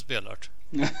någonstans när du spelar.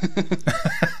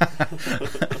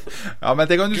 Ja, men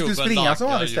tänk om du skulle springa som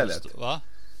han istället. Va?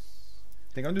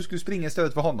 Tänk om du skulle springa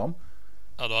istället för honom.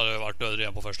 Ja, då hade det varit död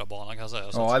redan på första banan kan jag säga.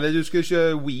 Ja, eller du skulle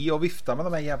köra Wii och vifta med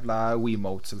de här jävla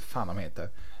Wiimotes eller fan de heter.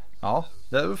 Ja,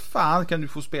 där fan kan du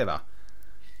få spela.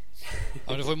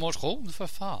 Ja, du får ju motion för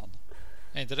fan.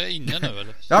 Är inte det inne nu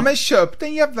eller? Ja, men köp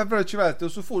den jävla virtual reality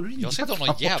och så får du jag ska inte ha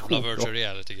någon jävla virtual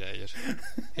reality grejer.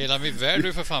 Hela min värld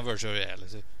är för fan virtual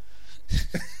reality.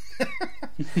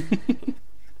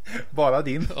 Bara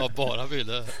din. Ja, bara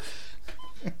bilder.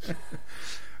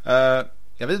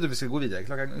 Jag vet inte om vi ska gå vidare.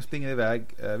 Klockan springer iväg.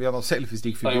 Vi har någon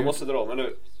selfie-stickförbud. Jag måste dra mig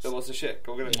nu. Jag måste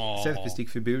checka och grejer.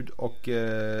 Selfie-stickförbud och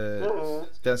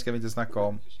den ska vi inte snacka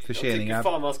om. Förseningar. Jag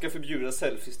tycker fan man ska förbjuda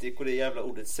selfie-stick och det jävla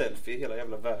ordet selfie i hela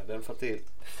jävla världen för att det är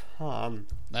fan.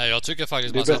 Nej, jag tycker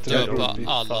faktiskt man ska döpa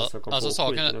alla. Alltså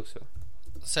saken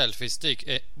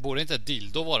selfie-stick borde inte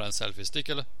dildo vara en selfie-stick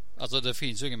eller? Alltså det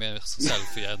finns ju ingen mer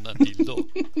selfie än en dildo.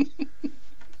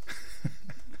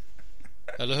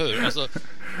 Eller hur? Alltså,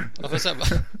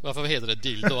 varför heter det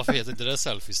dildo? Varför heter inte det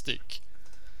selfie-stick?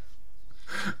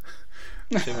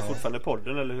 Ser vi fortfarande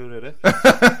podden eller hur är det?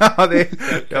 Ja, det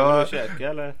kan du käka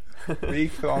eller? Vi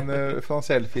gick från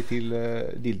selfie till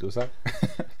dildosar.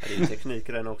 Det är teknik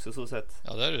i den också så sett.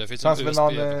 Ja, det är det. Det finns en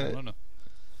USB nu.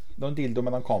 Någon dildo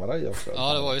med någon kamera i också.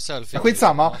 Ja, det var ju selfie. Men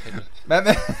skitsamma. Men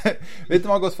vet du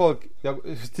vad gott folk?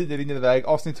 Tidigare in i väg.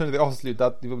 Avsnitt 100 är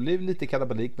avslutat. Det blev lite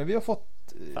kalabalik, men vi har fått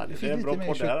det är en bra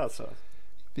podd där alltså.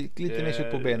 Fick lite mer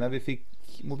kött på benen. Vi fick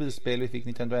mobilspel, vi fick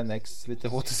Nintendo NX, lite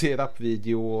HTC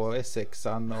rap-video och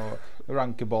S6an och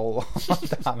Runkeball och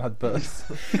allt annat börs.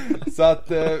 Så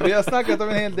att vi har snackat om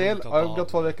en hel del. Jag har gått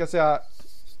 2 veckor säga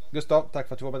Gustav, tack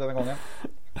för att du var med denna gången.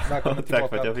 Välkommen tillbaka. Tack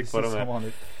för att jag fick vara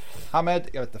med. Hamed,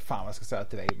 jag vet inte fan vad jag ska säga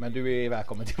till dig, men du är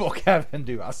välkommen tillbaka även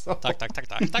du alltså. Tack.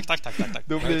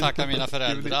 Jag vill tacka mina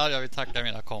föräldrar, jag vill tacka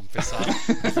mina kompisar,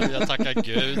 jag vill tacka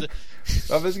Gud.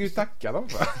 Varför ska du tacka dem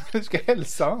för? Du ska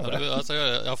hälsa dem. Ja, alltså,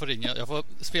 jag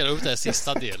får spela upp den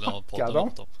sista delen av podden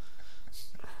åt dem.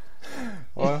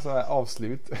 Och så här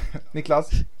avslut. Niklas,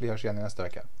 vi hörs igen nästa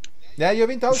vecka. Nej, gör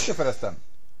vi inte alls det förresten.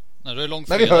 Nej, det är långt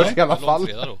fredag. Men vi hörs i alla fall.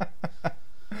 Då.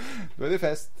 Då är det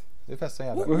fest. Det är fest som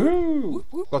gäller.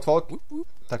 Gott folk.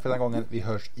 Tack för den gången. Vi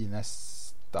hörs i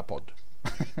nästa podd.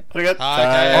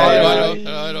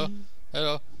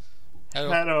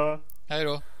 Hej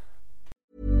då.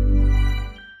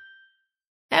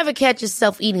 Ever catch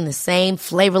yourself eating the same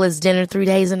flavorless dinner 3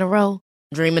 days in a row?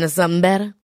 Dreaming of something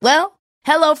better? Well,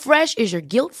 HelloFresh is your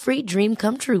guilt-free dream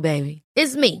come true, baby.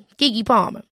 It's me, Keke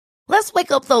Palmer. Let's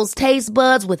wake up those taste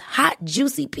buds with hot,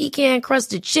 juicy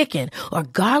pecan-crusted chicken or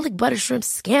garlic butter shrimp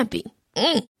scampi.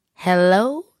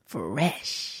 Hello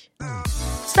Fresh.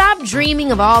 Stop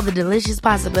dreaming of all the delicious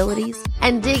possibilities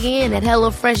and dig in at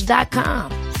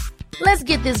HelloFresh.com. Let's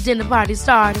get this dinner party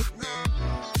started.